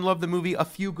you know and love the movie A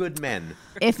Few Good Men.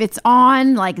 If it's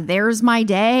on, There's My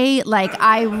Day,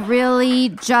 I really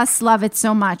just love it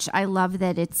so much. I love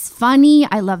that it's funny.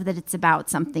 I love that it's about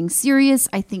something serious.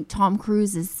 I think Tom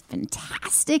Cruise is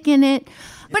fantastic in it.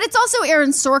 But it's also Aaron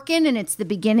Sorkin, and it's the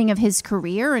beginning of his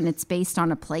career, and it's based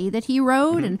on a play that he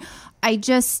wrote. Mm-hmm. And I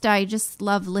just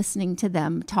love listening to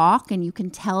them talk, and you can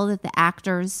tell that the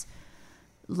actors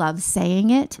love saying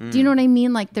it. Do you know what I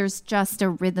mean? There's just a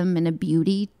rhythm and a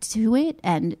beauty to it,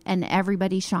 and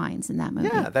everybody shines in that movie.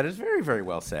 Yeah, that is very, very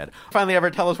well said. Finally,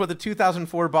 Ever, tell us what the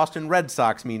 2004 Boston Red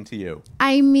Sox mean to you.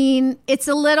 I mean, it's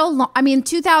a little long.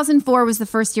 2004 was the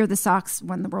first year the Sox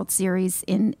won the World Series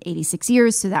in 86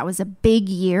 years, so that was a big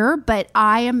year. But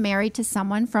I am married to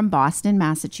someone from Boston,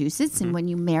 Massachusetts, and when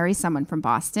you marry someone from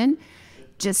Boston,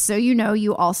 just so you know,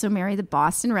 you also marry the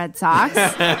Boston Red Sox,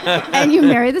 and you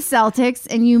marry the Celtics,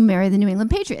 and you marry the New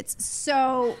England Patriots.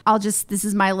 So this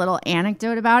is my little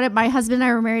anecdote about it. My husband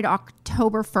and I were married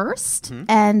October 1st,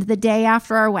 and the day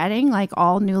after our wedding, like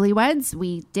all newlyweds,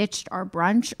 we ditched our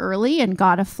brunch early and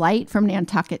got a flight from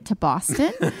Nantucket to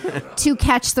Boston to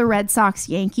catch the Red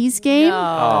Sox-Yankees game.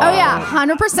 No. Oh, yeah,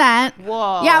 100%.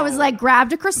 Whoa. Yeah, I was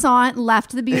grabbed a croissant,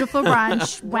 left the beautiful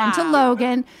brunch, went to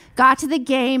Logan, got to the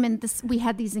game, and we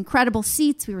had these incredible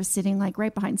seats. We were sitting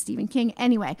right behind Stephen King.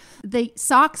 Anyway, the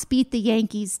Sox beat the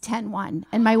Yankees 10-1,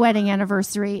 and my wedding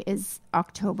anniversary is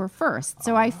October 1st.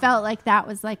 So I felt like that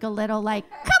was a little come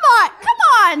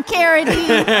on,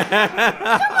 Carradine.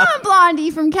 Come on,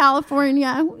 Blondie from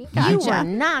California. You were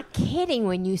not kidding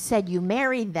when you said you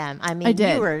married them. I mean, I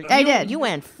did. I did. You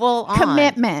went full on.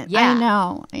 Commitment. Yeah.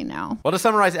 I know. Well, to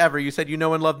summarize, Ever, you said you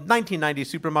know and love 1990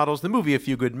 supermodels, the movie A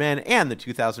Few Good Men, and the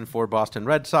 2004 Boston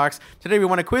Red Sox. Today we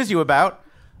want to quiz you about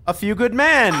A Few Good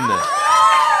Men.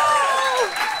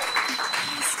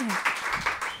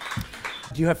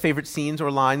 Do you have favorite scenes or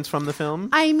lines from the film?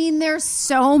 I mean, there's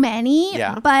so many,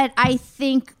 but I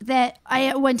think that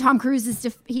when Tom Cruise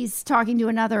he's talking to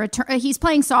another attorney, he's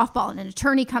playing softball, and an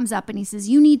attorney comes up and he says,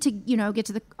 "You need to, get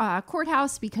to the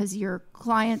courthouse because your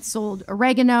client sold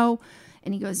oregano,"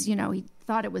 and he goes, he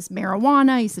thought it was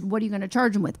marijuana. He said, "What are you going to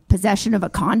charge him with? Possession of a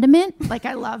condiment?"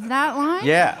 I love that line.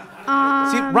 Yeah.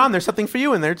 See, Ron, there's something for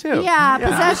you in there, too. Yeah,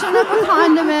 possession of a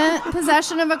condiment.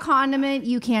 Possession of a condiment.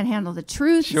 You can't handle the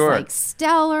truth. Sure. It's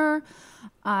stellar.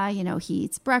 He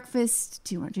eats breakfast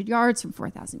 200 yards from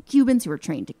 4,000 Cubans who are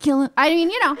trained to kill him. I mean,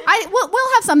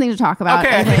 we'll have something to talk about.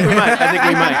 Okay, I think we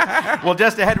might. Well,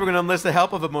 just ahead, we're going to enlist the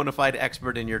help of a bona fide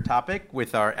expert in your topic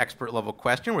with our expert level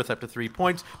question worth up to 3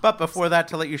 points. But before that,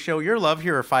 to let you show your love,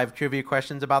 here are 5 trivia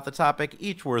questions about the topic,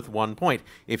 each worth 1 point.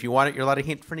 If you want it, you're allowed a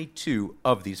hint for any 2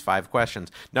 of these 5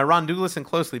 questions. Now, Ron, do listen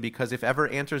closely, because if Ever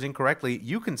answers incorrectly,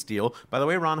 you can steal. By the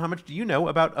way, Ron, how much do you know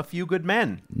about A Few Good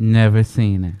Men? Never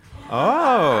seen it.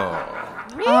 Oh.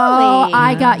 Really?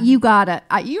 Oh, you got it.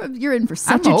 You're in for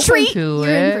such a treat. You're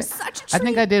in for such a treat. I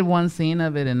think I did one scene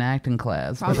of it in acting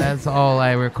class, but that's all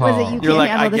I recall. Was it You Can't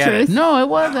Handle the Truth? No, it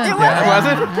wasn't. It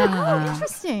wasn't?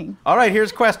 Interesting. All right,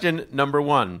 here's question number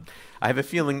 1. I have a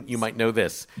feeling you might know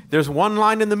this. There's one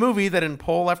line in the movie that in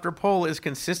poll after poll is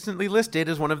consistently listed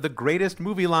as one of the greatest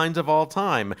movie lines of all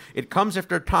time. It comes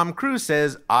after Tom Cruise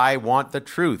says, "I want the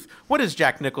truth." What is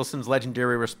Jack Nicholson's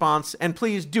legendary response? And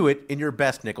please do it in your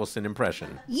best Nicholson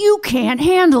impression. You can't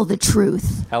handle the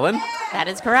truth. Helen? That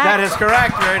is correct. That is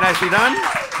correct. Very nicely done.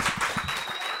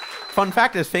 Fun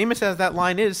fact, as famous as that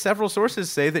line is, several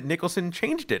sources say that Nicholson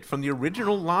changed it from the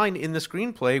original line in the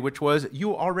screenplay, which was,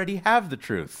 "You already have the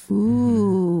truth."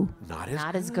 Ooh. Not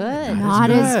as good.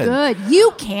 Not as good.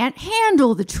 You can't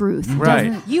handle the truth.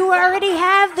 Right. You already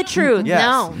have the truth. Yes.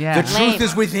 No. Yeah. The truth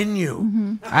is within you.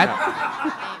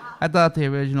 Mm-hmm. I thought the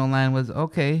original line was,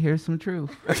 okay, here's some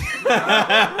truth.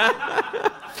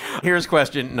 Here's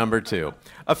question number 2.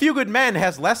 A Few Good Men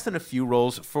has less than a few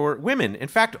roles for women. In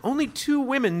fact, only 2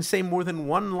 women say more than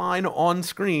one line on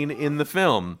screen in the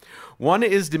film. One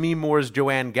is Demi Moore's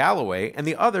Joanne Galloway, and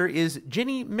the other is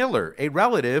Ginny Miller, a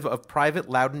relative of Private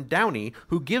Loudon Downey,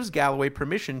 who gives Galloway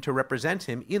permission to represent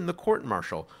him in the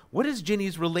court-martial. What is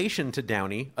Ginny's relation to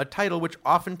Downey, a title which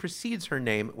often precedes her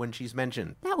name when she's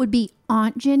mentioned? That would be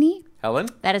Aunt Ginny. Helen?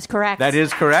 That is correct. That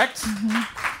is correct.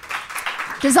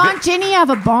 Does Aunt Ginny have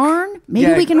a barn?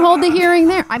 Maybe we can hold the hearing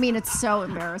there. I mean, it's so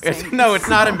embarrassing. No, it's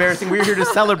not embarrassing. We're here to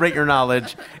celebrate your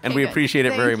knowledge, and we Okay, appreciate it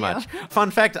thank very you. much. Fun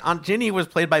fact, Aunt Ginny was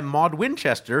played by Maude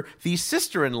Winchester, the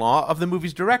sister-in-law of the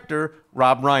movie's director,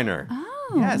 Rob Reiner.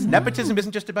 Oh. Yes, nepotism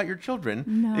isn't just about your children.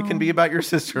 No. It can be about your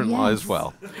sister-in-law Yes. as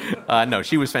well. No,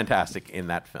 she was fantastic in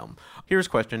that film. Here's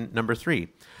question number 3.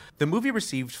 The movie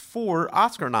received 4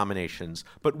 Oscar nominations,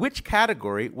 but which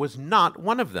category was not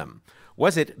one of them?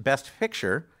 Was it Best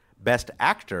Picture, Best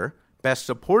Actor, Best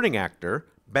Supporting Actor,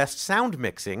 Best Sound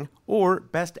Mixing, or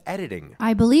Best Editing?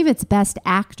 I believe it's Best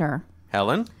Actor.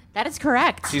 Helen? That is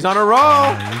correct. She's on a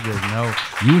roll.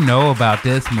 You know about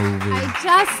this movie. I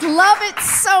just love it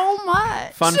so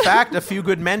much. Fun fact, A Few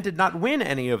Good Men did not win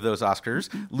any of those Oscars,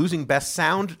 losing Best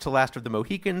Sound to Last of the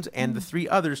Mohicans and the 3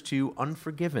 others to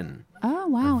Unforgiven. Oh,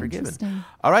 wow. Unforgiven. Interesting.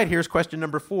 All right, here's question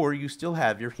number 4. You still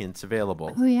have your hints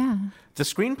available. Oh, yeah. The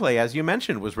screenplay, as you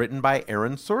mentioned, was written by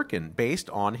Aaron Sorkin, based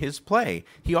on his play.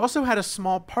 He also had a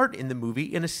small part in the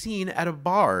movie in a scene at a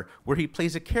bar where he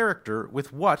plays a character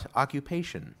with what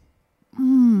occupation?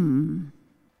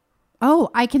 Oh,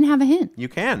 I can have a hint. You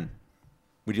can.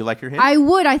 Would you like your hint? I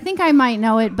would. I think I might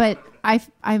know it, but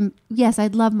yes,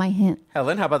 I'd love my hint.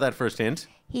 Helen, how about that first hint?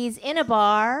 He's in a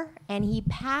bar, and he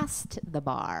passed the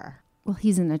bar. Well,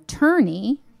 he's an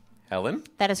attorney. Helen?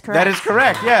 That is correct. That is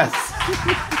correct, yes.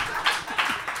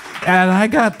 And I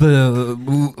got the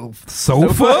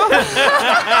sofa.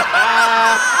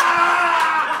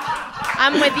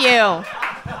 I'm with you.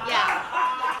 Yeah.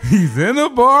 He's in a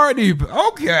bar.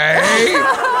 Okay.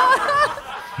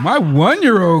 My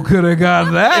 1-year-old could have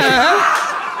got that.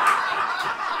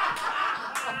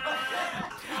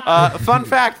 Fun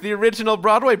fact, the original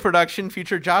Broadway production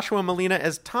featured Joshua Malina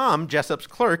as Tom, Jessup's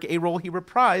clerk, a role he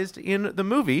reprised in the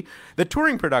movie. The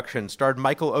touring production starred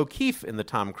Michael O'Keefe in the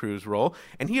Tom Cruise role,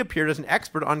 and he appeared as an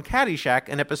expert on Caddyshack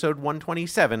in episode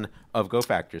 127 of Go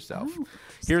Fact Yourself.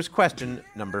 Here's question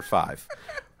number 5.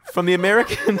 From the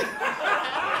American...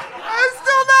 I'm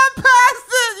still not past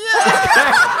it yet.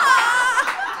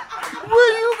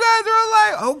 Where you guys are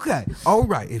like, okay, all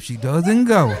right, if she doesn't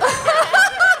go...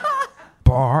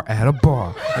 bar at a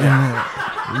bar.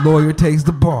 And the lawyer takes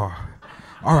the bar.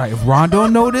 All right, if Ron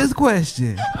don't know this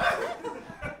question,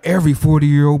 every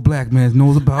 40-year-old black man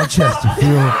knows about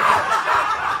Chesterfield.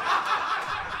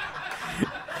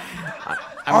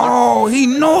 Oh, he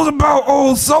knows about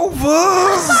old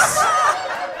sofas.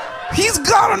 He's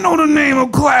got to know the name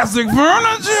of classic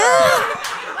furniture.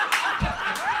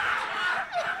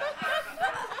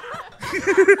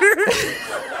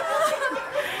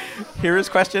 Here is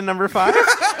question number 5.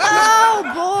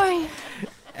 Oh, boy.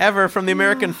 Ever from the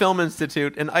American Film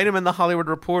Institute, an item in the Hollywood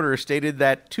Reporter stated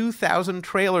that 2,000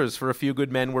 trailers for A Few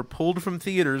Good Men were pulled from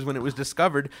theaters when it was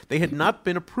discovered they had not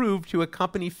been approved to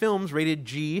accompany films rated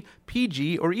G,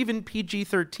 PG, or even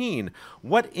PG-13.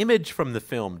 What image from the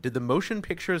film did the Motion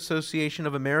Picture Association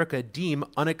of America deem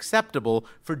unacceptable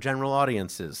for general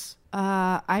audiences?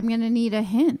 I'm going to need a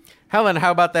hint. Helen,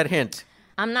 how about that hint?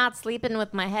 I'm not sleeping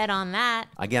with my head on that.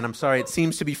 Again, I'm sorry, it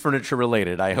seems to be furniture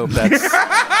related. I hope that's...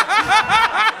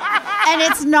 And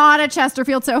it's not a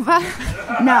Chesterfield sofa?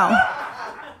 No.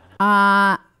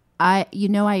 I'd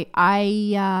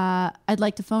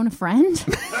like to phone a friend.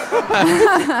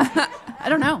 I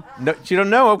don't know. No, you don't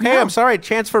know? Okay, No. I'm sorry.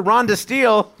 Chance for Ron to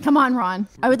steal. Come on, Ron.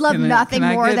 I would love nothing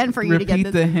more than for you to get repeat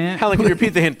this. the hint? Helen, can you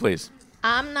repeat the hint, please?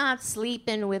 I'm not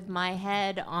sleeping with my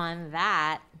head on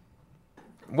that.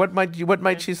 What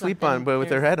might she sleep on with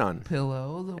her head on?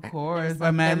 Pillows, of course.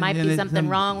 There might be something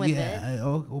wrong with it.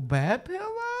 Oh, bad pillows?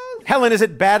 Helen, is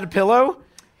it bad pillow?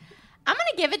 I'm going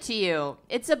to give it to you.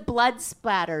 It's a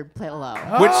blood-splattered pillow.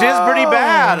 Which is pretty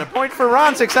bad. A point for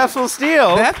Ron. Successful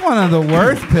steal. That's one of the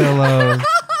worst pillows.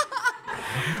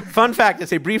 Fun fact,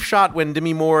 it's a brief shot when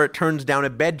Demi Moore turns down a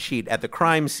bedsheet at the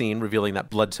crime scene, revealing that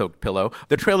blood-soaked pillow.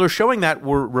 The trailers showing that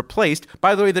were replaced.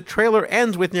 By the way, the trailer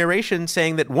ends with narration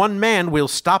saying that one man will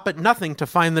stop at nothing to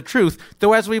find the truth,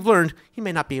 though as we've learned, he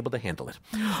may not be able to handle it.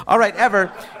 All right,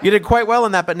 Ever, you did quite well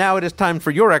in that, but now it is time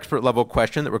for your expert-level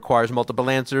question that requires multiple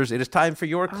answers. It is time for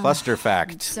your cluster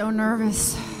fact. So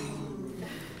nervous.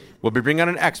 We'll be bringing on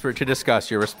an expert to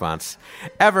discuss your response.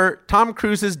 Ever, Tom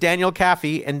Cruise's Daniel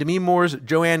Kaffee and Demi Moore's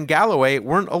Joanne Galloway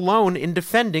weren't alone in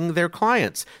defending their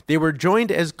clients. They were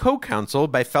joined as co-counsel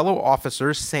by fellow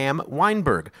officer Sam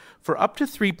Weinberg. For up to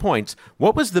 3 points,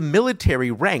 what was the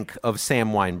military rank of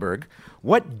Sam Weinberg?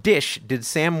 What dish did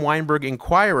Sam Weinberg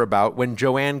inquire about when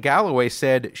Joanne Galloway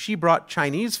said she brought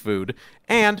Chinese food?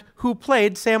 And who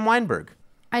played Sam Weinberg?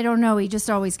 I don't know. He just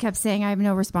always kept saying, I have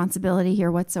no responsibility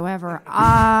here whatsoever.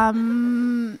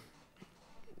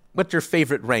 What's your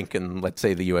favorite rank in, let's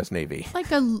say, the U.S. Navy?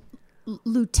 Like a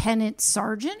lieutenant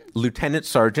sergeant. Lieutenant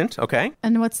sergeant, okay.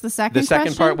 And what's the second question?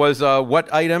 The second part was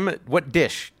what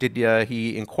dish did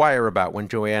he inquire about when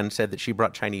Joanne said that she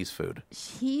brought Chinese food?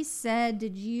 He said,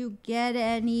 did you get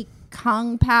any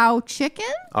Kung Pao chicken?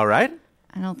 All right.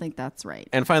 I don't think that's right.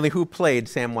 And finally, who played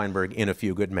Sam Weinberg in A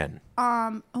Few Good Men?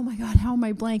 Oh my God, how am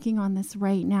I blanking on this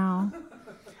right now?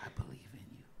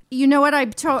 You know what? I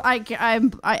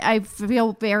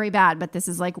feel very bad, but this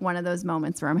is like one of those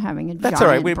moments where I'm having a That's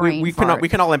giant all right. brain We fart.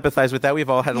 can all empathize with that. We've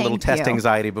all had a little test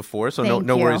anxiety before, so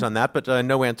no worries on that. But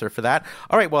no answer for that.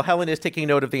 All right. Well, Helen is taking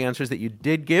note of the answers that you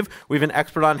did give. We have an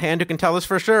expert on hand who can tell us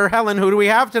for sure. Helen, who do we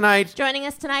have tonight? Joining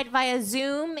us tonight via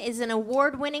Zoom is an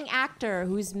award-winning actor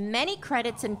whose many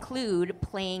credits include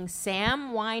playing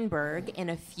Sam Weinberg in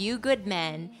A Few Good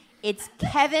Men. It's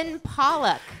Kevin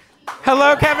Pollak.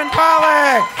 Hello, Kevin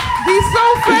Pollak. He's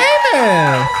so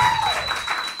famous.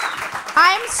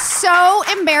 I'm so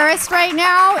embarrassed right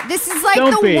now. This is like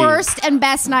the worst and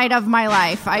best night of my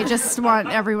life. I just want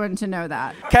everyone to know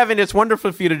that. Kevin, it's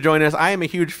wonderful for you to join us. I am a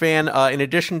huge fan. In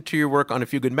addition to your work on A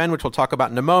Few Good Men, which we'll talk about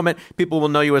in a moment, people will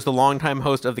know you as the longtime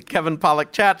host of the Kevin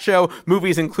Pollak Chat Show,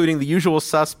 movies including The Usual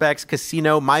Suspects,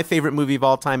 Casino, my favorite movie of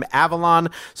all time, Avalon.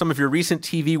 Some of your recent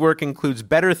TV work includes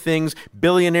Better Things,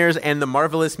 Billionaires, and The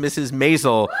Marvelous Mrs.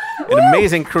 Maisel. An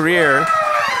amazing career.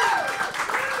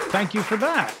 Thank you for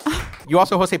that. You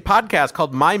also host a podcast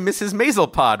called My Mrs.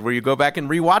 Maisel Pod, where you go back and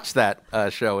rewatch that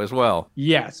show as well.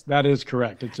 Yes, that is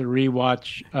correct. It's a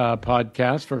rewatch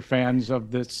podcast for fans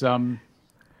of this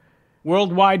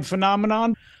worldwide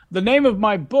phenomenon. The name of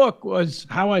my book was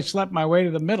How I Slept My Way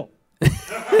to the Middle.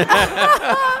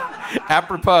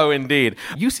 Apropos, indeed.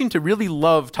 You seem to really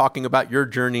love talking about your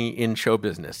journey in show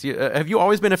business. Have you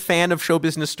always been a fan of show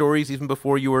business stories, even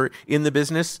before you were in the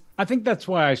business? I think that's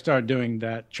why I started doing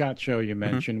that chat show you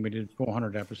mentioned. Mm-hmm. We did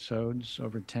 400 episodes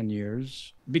over 10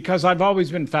 years. Because I've always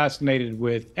been fascinated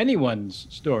with anyone's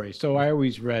story. So I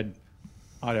always read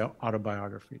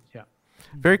autobiographies, yeah.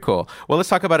 Very cool. Well, let's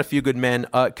talk about A Few Good Men.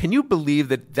 Can you believe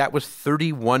that was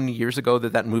 31 years ago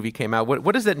that movie came out?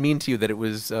 What does that mean to you that it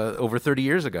was over 30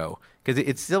 years ago? Because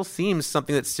it still seems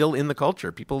something that's still in the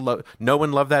culture. People know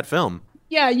and love that film.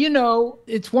 Yeah,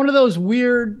 it's one of those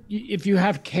weird, if you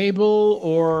have cable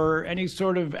or any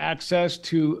sort of access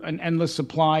to an endless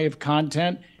supply of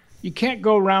content, you can't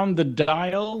go around the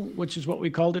dial, which is what we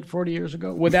called it 40 years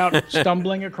ago, without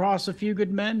stumbling across A Few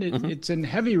Good Men. It's in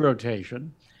heavy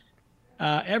rotation.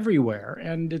 Everywhere,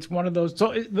 and it's one of those. So,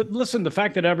 listen, the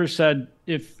fact that Ever said,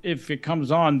 "If it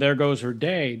comes on, there goes her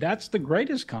day," that's the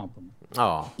greatest compliment.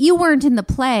 Oh, you weren't in the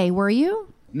play, were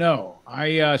you? No,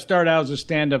 I started out as a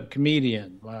stand-up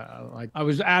comedian. I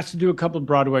was asked to do a couple of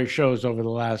Broadway shows over the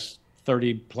last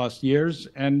 30 plus years,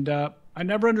 and I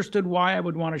never understood why I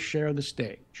would want to share the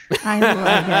stage. I love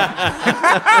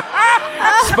it.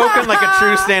 Spoken like a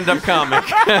true stand-up comic.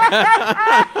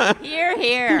 Hear,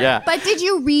 hear. Yeah. But did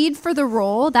you read for the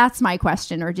role? That's my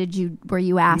question. Or were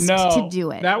you asked to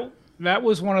do it? That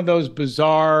was one of those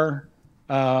bizarre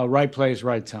right place,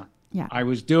 right time. Yeah. I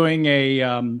was doing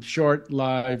a short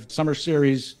live summer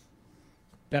series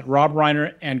that Rob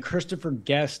Reiner and Christopher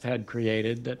Guest had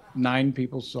created that 9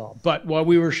 people saw. But while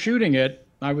we were shooting it,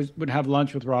 I would have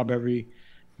lunch with Rob every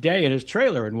day in his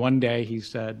trailer. And one day he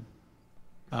said,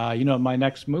 my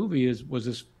next movie was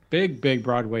this big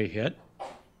Broadway hit.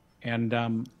 And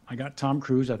I got Tom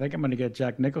Cruise. I think I'm going to get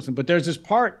Jack Nicholson. But there's this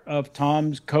part of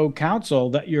Tom's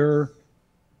co-counsel that you're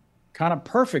kind of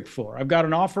perfect for. I've got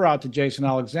an offer out to Jason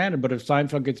Alexander, but if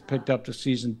Seinfeld gets picked up to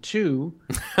season 2,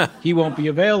 he won't be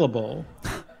available.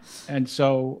 And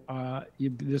so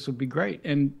this would be great.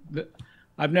 And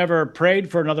I've never prayed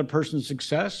for another person's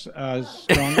success as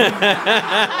strongly.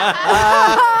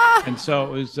 And so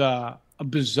it was a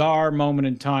bizarre moment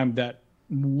in time that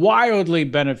wildly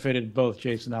benefited both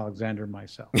Jason Alexander and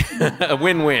myself. A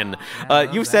win-win.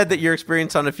 You've said that your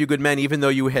experience on A Few Good Men, even though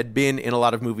you had been in a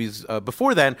lot of movies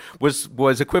before then,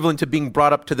 was equivalent to being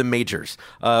brought up to the majors.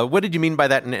 What did you mean by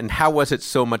that, and how was it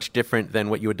so much different than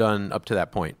what you had done up to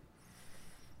that point?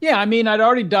 Yeah, I mean, I'd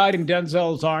already died in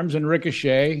Denzel's arms in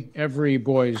Ricochet, every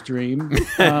boy's dream.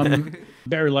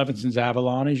 Barry Levinson's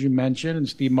Avalon, as you mentioned, and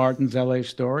Steve Martin's L.A.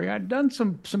 Story. I'd done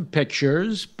some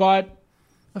pictures, but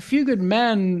A Few Good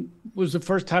Men was the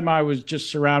first time I was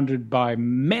just surrounded by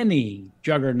many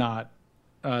juggernaut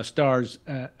stars,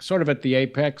 sort of at the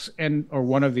apex, or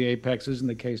one of the apexes in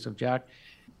the case of Jack.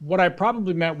 What I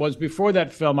probably meant was before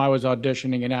that film, I was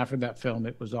auditioning, and after that film,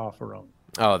 it was all for own.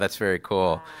 Oh, that's very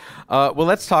cool. Well,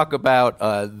 let's talk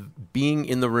about being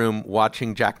in the room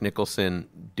watching Jack Nicholson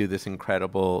do this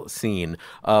incredible scene.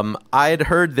 I had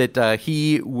heard that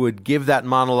he would give that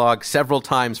monologue several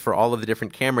times for all of the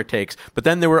different camera takes, but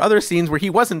then there were other scenes where he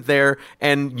wasn't there,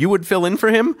 and you would fill in for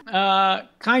him?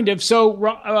 Kind of.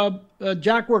 So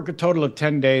Jack worked a total of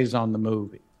 10 days on the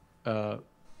movie.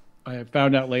 I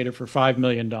found out later for $5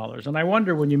 million. And I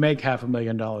wonder, when you make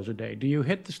 $500,000 a day, do you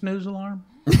hit the snooze alarm?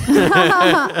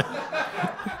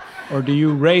 Or do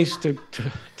you race to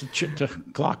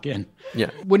clock in?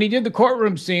 Yeah. When he did the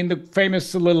courtroom scene, the famous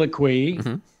soliloquy,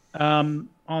 on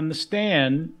the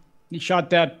stand, he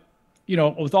shot that,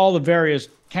 with all the various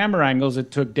camera angles. It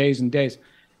took days and days.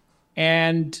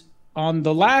 And on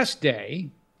the last day,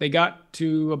 they got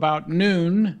to about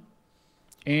noon,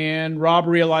 and Rob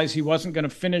realized he wasn't going to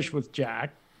finish with Jack.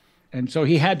 And so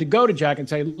he had to go to Jack and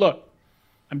say, look,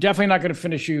 I'm definitely not going to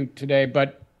finish you today,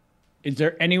 but is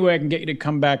there any way I can get you to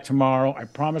come back tomorrow? I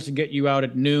promise to get you out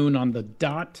at noon on the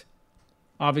dot.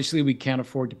 Obviously, we can't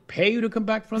afford to pay you to come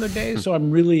back for another day, so I'm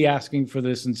really asking for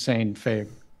this insane favor.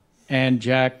 And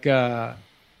Jack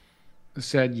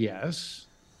said yes.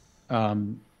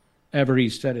 He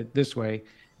said it this way.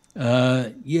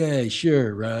 Yeah,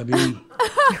 sure, Robbie.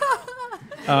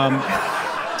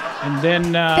 And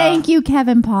then thank you,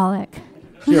 Kevin Pollak.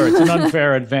 Sure, it's an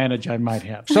unfair advantage I might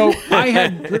have. So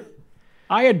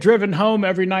I had driven home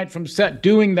every night from set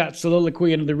doing that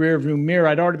soliloquy into the rearview mirror.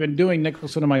 I'd already been doing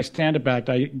Nicholson in my stand-up act.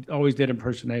 I always did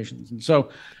impersonations. And so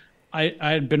I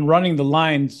had been running the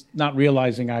lines, not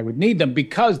realizing I would need them,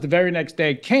 because the very next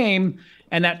day came,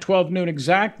 and at 12 noon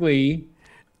exactly,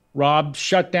 Rob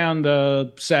shut down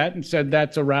the set and said,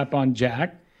 that's a wrap on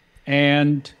Jack.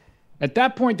 And at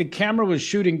that point, the camera was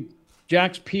shooting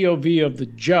Jack's POV of the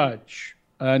judge.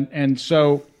 And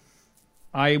so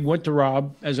I went to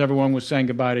Rob, as everyone was saying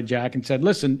goodbye to Jack, and said,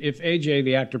 listen, if AJ,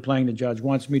 the actor playing the judge,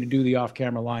 wants me to do the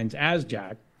off-camera lines as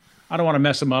Jack, I don't want to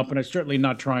mess him up, and I'm certainly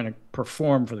not trying to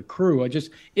perform for the crew.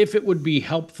 If it would be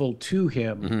helpful to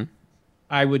him,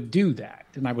 I would do that.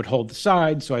 And I would hold the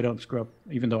side so I don't screw up,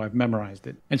 even though I've memorized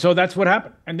it. And so that's what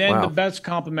happened. And then the best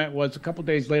compliment was a couple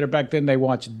days later, back then they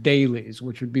watched dailies,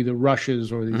 which would be the rushes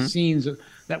or the scenes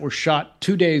that were shot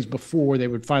 2 days before they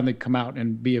would finally come out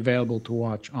and be available to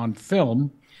watch on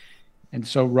film. And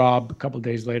so Rob, a couple of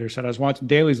days later, said, I was watching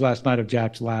dailies last night of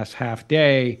Jack's last half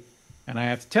day. And I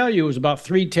have to tell you, it was about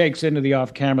 3 takes into the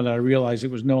off-camera that I realized it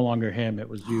was no longer him. It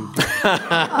was you. Oh,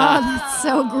 that's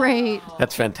so great.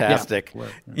 That's fantastic. Yeah.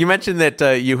 You mentioned that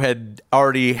you had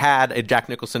already had a Jack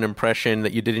Nicholson impression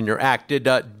that you did in your act.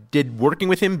 Did working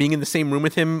with him, being in the same room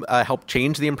with him, help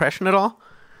change the impression at all?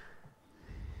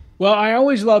 Well, I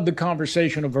always loved the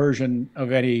conversational version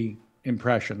of any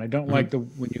impression. I don't like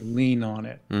when you lean on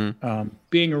it.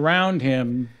 Being around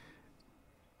him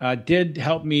did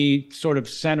help me sort of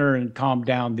center and calm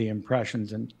down the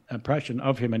impression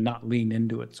of him and not lean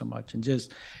into it so much. And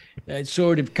just that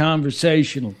sort of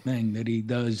conversational thing that he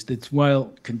does that's,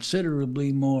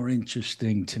 considerably more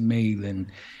interesting to me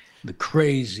than the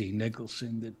crazy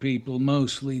Nicholson that people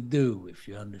mostly do, if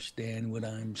you understand what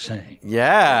I'm saying.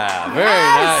 Yeah, very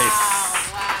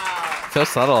nice. Wow. So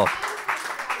subtle.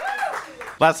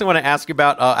 Last thing I want to ask you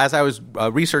about, as I was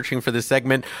researching for this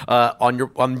segment, on your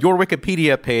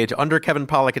Wikipedia page, under Kevin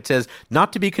Pollak, it says,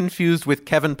 not to be confused with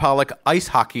Kevin Pollak, ice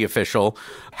hockey official.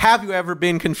 Have you ever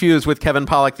been confused with Kevin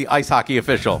Pollak, the ice hockey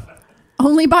official?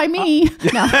 Only by me.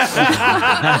 No.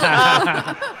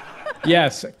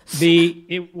 Yes,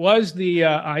 it was the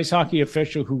ice hockey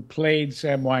official who played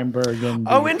Sam Weinberg.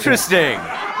 Oh, interesting.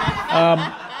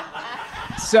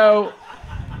 So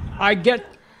I get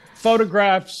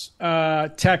photographs,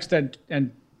 text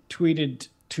and tweeted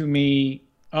to me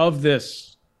of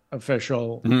this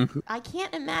official. I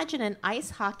can't imagine an ice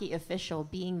hockey official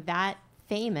being that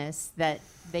famous that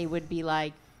they would be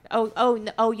like,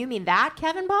 oh, you mean that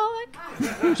Kevin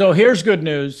Pollak? So here's good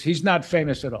news. He's not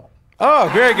famous at all.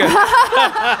 Oh, very good.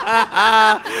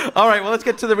 All right, well, let's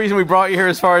get to the reason we brought you here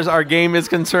as far as our game is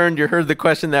concerned. You heard the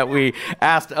question that we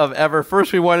asked of Ever.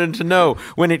 First, we wanted to know,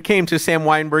 when it came to Sam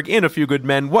Weinberg in A Few Good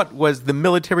Men, what was the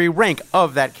military rank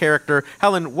of that character?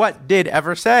 Helen, what did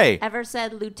Ever say? Ever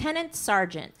said Lieutenant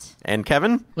Sergeant. And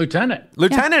Kevin? Lieutenant.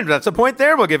 Lieutenant, that's a point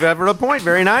there. We'll give Ever a point.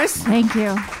 Very nice. Thank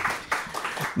you.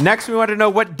 Next, we want to know,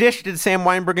 what dish did Sam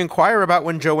Weinberg inquire about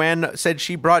when Joanne said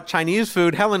she brought Chinese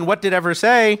food? Helen, what did Ever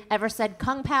say? Ever said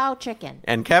Kung Pao chicken.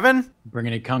 And Kevin?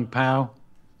 Bringing it Kung Pao.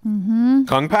 Mm-hmm.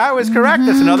 Kung Pao is correct.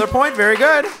 That's another point. Very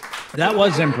good. That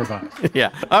was improvised. Yeah.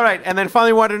 All right. And then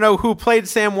finally, we want to know who played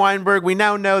Sam Weinberg. We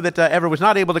now know that Ever was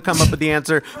not able to come up with the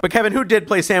answer. But Kevin, who did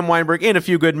play Sam Weinberg in A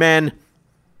Few Good Men?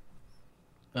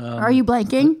 Are you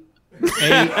blanking?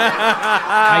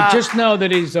 I just know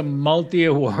that he's a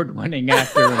multi-award winning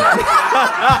actor.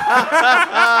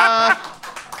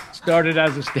 Started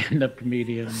as a stand-up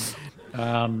comedian.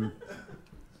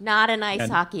 Not an ice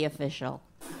hockey official.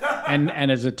 And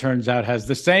as it turns out, has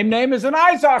the same name as an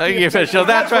ice hockey official.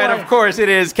 That's right. Of course it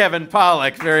is Kevin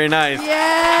Pollak. Very nice.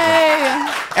 Yay!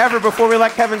 Ever, before we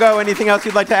let Kevin go, anything else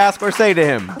you'd like to ask or say to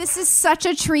him? This is such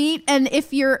a treat. And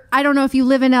I don't know if you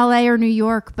live in LA or New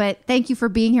York, but thank you for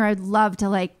being here. I'd love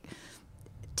to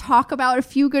talk about A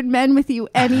Few Good Men with you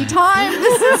anytime.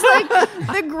 This is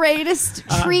the greatest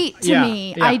treat to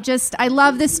me. Yeah. I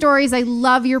love the stories. I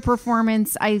love your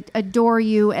performance. I adore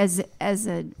you as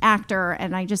an actor,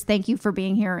 and I just thank you for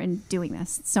being here and doing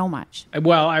this so much.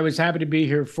 Well, I was happy to be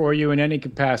here for you in any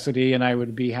capacity, and I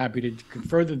would be happy to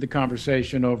further the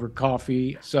conversation over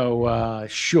coffee. So,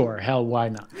 sure, hell, why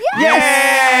not?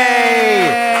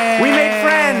 Yes! Yay! We made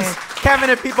friends.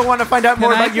 Kevin, if people want to find out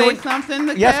more about you. Can I say something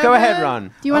to Yes, Kevin? go ahead, Ron.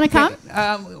 Do you want to come?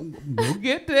 We'll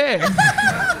get there.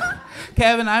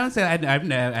 Kevin, I don't say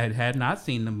I had not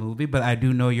seen the movie, but I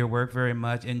do know your work very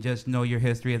much and just know your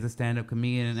history as a stand-up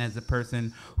comedian and as a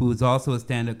person who is also a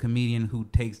stand-up comedian who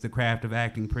takes the craft of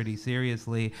acting pretty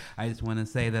seriously. I just want to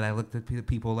say that I looked at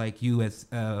people like you as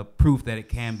proof that it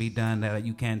can be done, that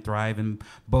you can thrive in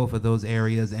both of those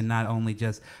areas and not only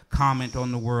just comment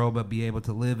on the world, but be able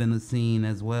to live in the scene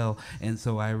as well. And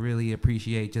so I really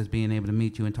appreciate just being able to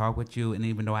meet you and talk with you. And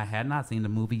even though I had not seen the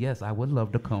movie, yes, I would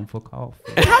love to come for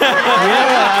coffee.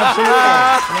 Yeah, absolutely.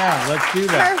 Yeah, let's do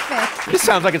that. Perfect. This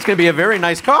sounds like it's going to be a very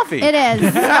nice coffee. It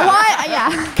is.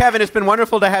 Yeah. Kevin, it's been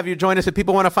wonderful to have you join us. If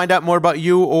people want to find out more about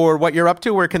you or what you're up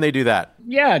to, where can they do that?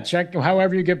 Yeah, check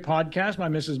however you get podcasts, my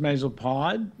Mrs. Maisel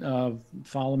Pod.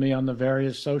 Follow me on the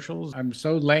various socials. I'm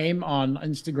so lame on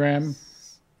Instagram.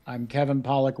 I'm Kevin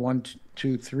Pollak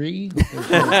 123. There's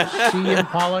no C in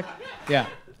Pollak. Yeah.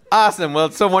 Awesome. Well,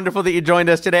 it's so wonderful that you joined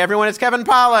us today. Everyone, it's Kevin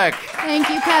Pollak. Thank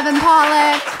you, Kevin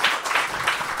Pollak.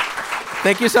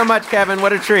 Thank you so much, Kevin.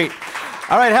 What a treat.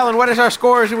 All right, Helen, what is our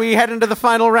score as we head into the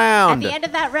final round? At the end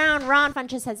of that round, Ron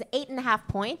Funches has 8.5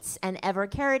 points, and Ever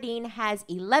Carradine has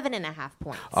 11.5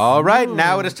 points. All right,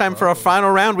 now it is time for a final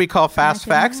round we call Fast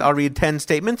Facts. I'll read 10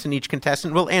 statements, and each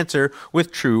contestant will answer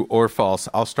with true or false.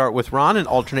 I'll start with Ron and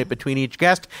alternate between each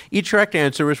guest. Each correct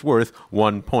answer is worth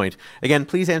 1 point. Again,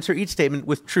 please answer each statement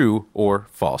with true or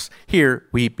false. Here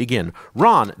we begin.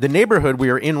 Ron, the neighborhood we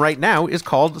are in right now is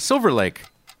called Silver Lake.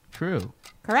 True.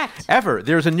 Correct. Ever,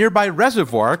 there's a nearby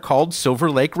reservoir called Silver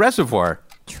Lake Reservoir.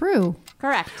 True.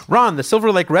 Correct. Ron, the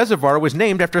Silver Lake Reservoir was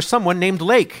named after someone named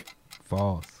Lake.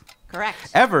 False. Correct.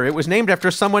 Ever, it was named after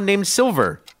someone named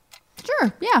Silver.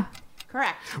 Sure, yeah.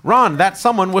 Correct. Ron, that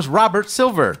someone was Robert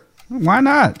Silver. Why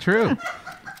not? True.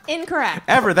 Incorrect.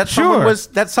 Ever, that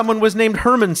someone was named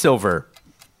Herman Silver.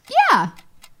 Yeah.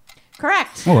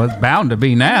 Correct. Well, it's bound to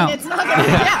be now. It's not gonna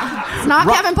It's not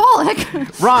Kevin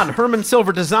Pollak. Ron, Herman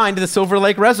Silver designed the Silver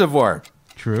Lake Reservoir.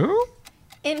 True?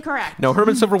 Incorrect. No,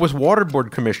 Herman Silver was water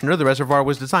board commissioner. The reservoir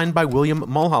was designed by William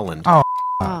Mulholland. Oh.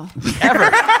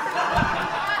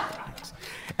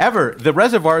 Ever, the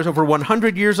reservoir is over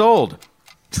 100 years old.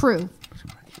 True.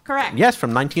 Correct. Yes,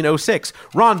 from 1906.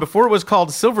 Ron, before it was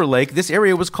called Silver Lake, this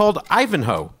area was called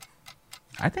Ivanhoe.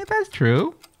 I think that's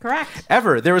true. Correct.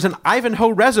 Ever, there was an Ivanhoe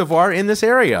Reservoir in this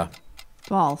area.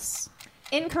 False.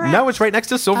 Incorrect. No, it's right next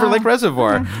to Silver Lake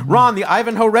Reservoir. Ron, the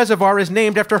Ivanhoe Reservoir is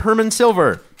named after Herman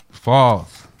Silver.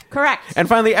 False. Correct. And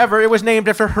finally, Ever, it was named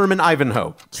after Herman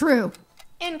Ivanhoe. True.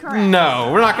 Incorrect. No,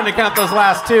 we're not going to count those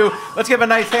last two. Let's give a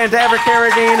nice hand to Ever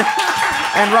Carradine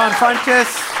and Ron Funches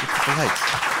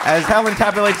as Helen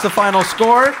tabulates the final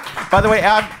score. By the way,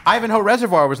 Ivanhoe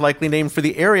Reservoir was likely named for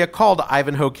the area called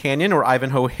Ivanhoe Canyon or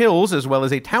Ivanhoe Hills, as well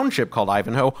as a township called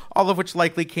Ivanhoe, all of which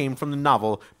likely came from the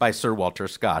novel by Sir Walter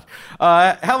Scott.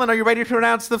 Helen, are you ready to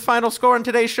announce the final score in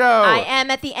today's show? I am.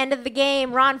 At the end of the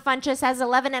game, Ron Funches has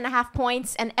 11.5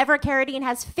 points, and Ever Carradine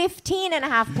has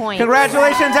 15.5 points.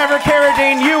 Congratulations, Ever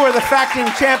Carradine. You are the facting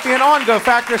champion on Go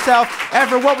Fact Yourself.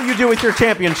 Ever, what will you do with your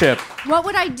championship? What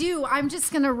would I do? I'm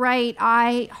just going to write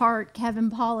I heart Kevin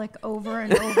Pollak over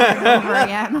and over and over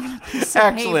again.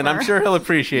 Excellent. I'm sure he'll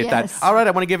appreciate Yes. that. All right,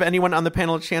 I want to give anyone on the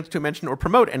panel a chance to mention or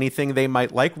promote anything they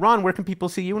might like. Ron, where can people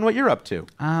see you and what you're up to?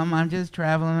 I'm just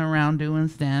traveling around doing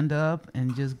stand-up,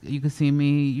 and you can see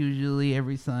me usually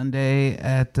every Sunday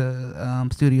at the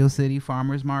Studio City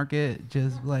Farmers Market,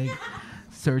 just like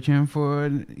searching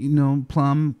for,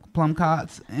 plum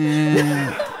cots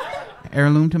and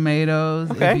heirloom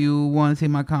tomatoes. Okay. If you want to see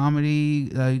my comedy,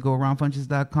 you go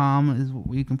ronfunches.com is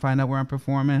where you can find out where I'm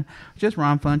performing. Just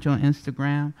Ron Funch on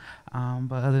Instagram.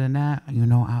 But other than that,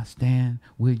 I'll stand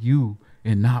with you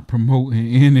and not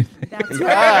promoting anything. That's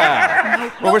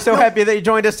right. Well, we're so happy that you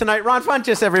joined us tonight. Ron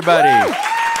Funches, everybody.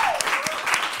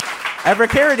 Ever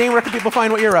Carradine, where can people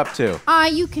find what you're up to?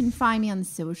 You can find me on the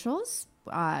socials.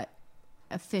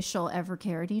 Official Ever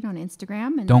Carradine on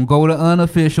Instagram. And Don't go to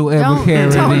unofficial Ever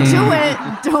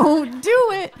Carradine. Don't do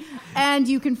it. And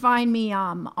you can find me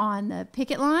on the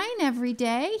picket line every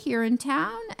day here in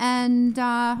town. And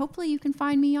hopefully you can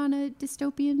find me in the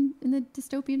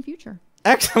dystopian future.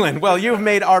 Excellent. Well, you've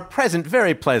made our present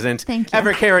very pleasant. Thank you.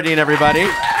 Ever Carradine, everybody.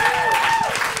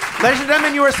 Ladies and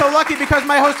gentlemen, you are so lucky because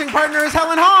my hosting partner is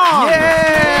Helen Hong.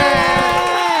 Yay!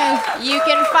 You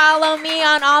can follow me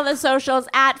on all the socials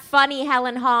at Funny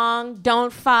Helen Hong.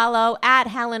 Don't follow at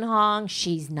Helen Hong.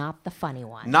 She's not the funny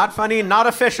one. Not funny, not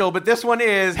official, but this one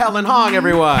is Helen Hong,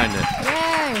 everyone.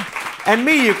 Yay! And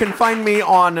me, you can find me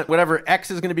on whatever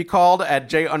X is going to be called at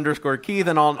J_Keith,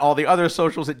 and on all the other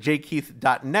socials at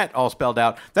jkeith.net, all spelled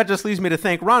out. That just leaves me to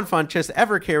thank Ron Funches,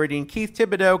 Ever Carradine, Keith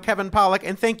Thibodeau, Kevin Pollak,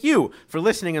 and thank you for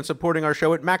listening and supporting our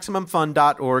show at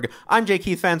MaximumFun.org. I'm J.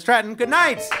 Keith Van Stratton. Good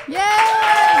night. Yay!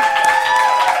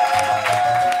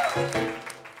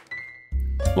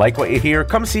 Like what you hear?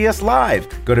 Come see us live.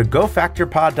 Go to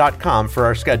gofactorpod.com for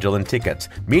our schedule and tickets.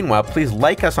 Meanwhile, please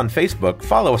like us on Facebook,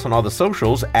 follow us on all the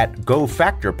socials at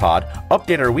GoFactorPod,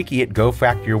 update our wiki at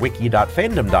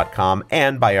gofactorwiki.fandom.com,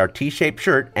 and buy our T-shaped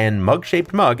shirt and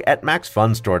mug-shaped mug at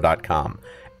maxfunstore.com.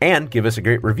 And give us a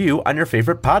great review on your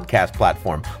favorite podcast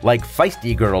platform, like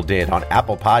Feisty Girl did on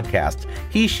Apple Podcasts.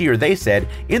 He, she, or they said,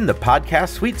 in the podcast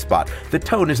sweet spot, the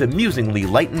tone is amusingly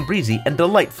light and breezy and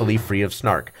delightfully free of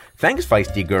snark. Thanks,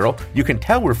 Feisty Girl. You can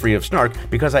tell we're free of snark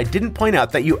because I didn't point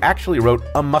out that you actually wrote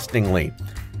a mustingly.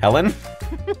 Helen?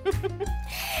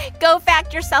 Go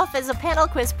Fact Yourself is a panel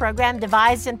quiz program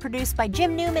devised and produced by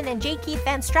Jim Newman and J. Keith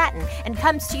Van Stratton and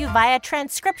comes to you via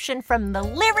transcription from the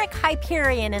Lyric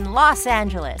Hyperion in Los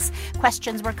Angeles.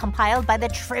 Questions were compiled by the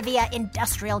Trivia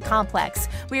Industrial Complex.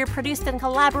 We are produced in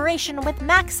collaboration with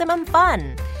Maximum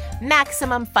Fun.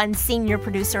 Maximum Fun senior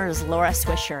producer is Laura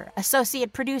Swisher.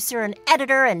 Associate producer and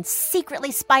editor and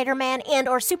secretly Spider-Man and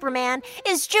or Superman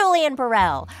is Julian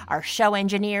Burrell. Our show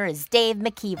engineer is Dave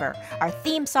McKeever. Our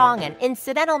theme song and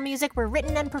incidental music were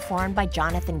written and performed by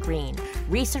Jonathan Green.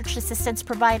 Research assistance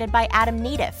provided by Adam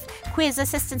Neediff. Quiz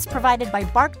assistance provided by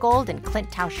Bart Gold and Clint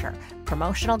Tauscher.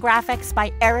 Promotional graphics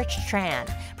by Erich Tran.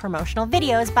 Promotional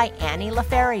videos by Annie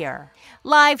LaFerrier.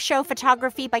 Live show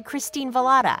photography by Christine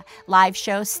Vallada. Live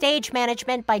show stage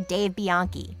management by Dave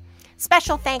Bianchi.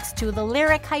 Special thanks to the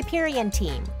Lyric Hyperion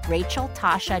team, Rachel,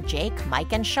 Tasha, Jake,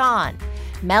 Mike, and Sean.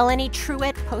 Melanie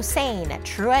Truitt-Posehn at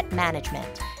Truitt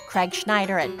Management. Craig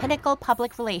Schneider at Pinnacle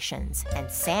Public Relations. And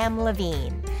Sam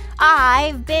Levine.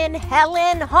 I've been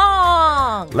Helen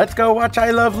Hong. Let's go watch I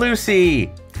Love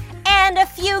Lucy. And A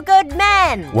Few Good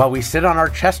Men. While we sit on our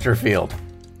Chesterfield.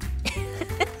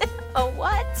 A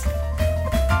what?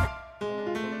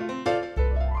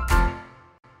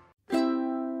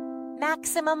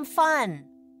 Maximum Fun.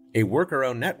 A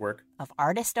worker-owned network Of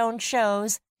artist-owned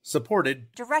shows.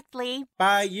 supported Directly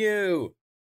by you.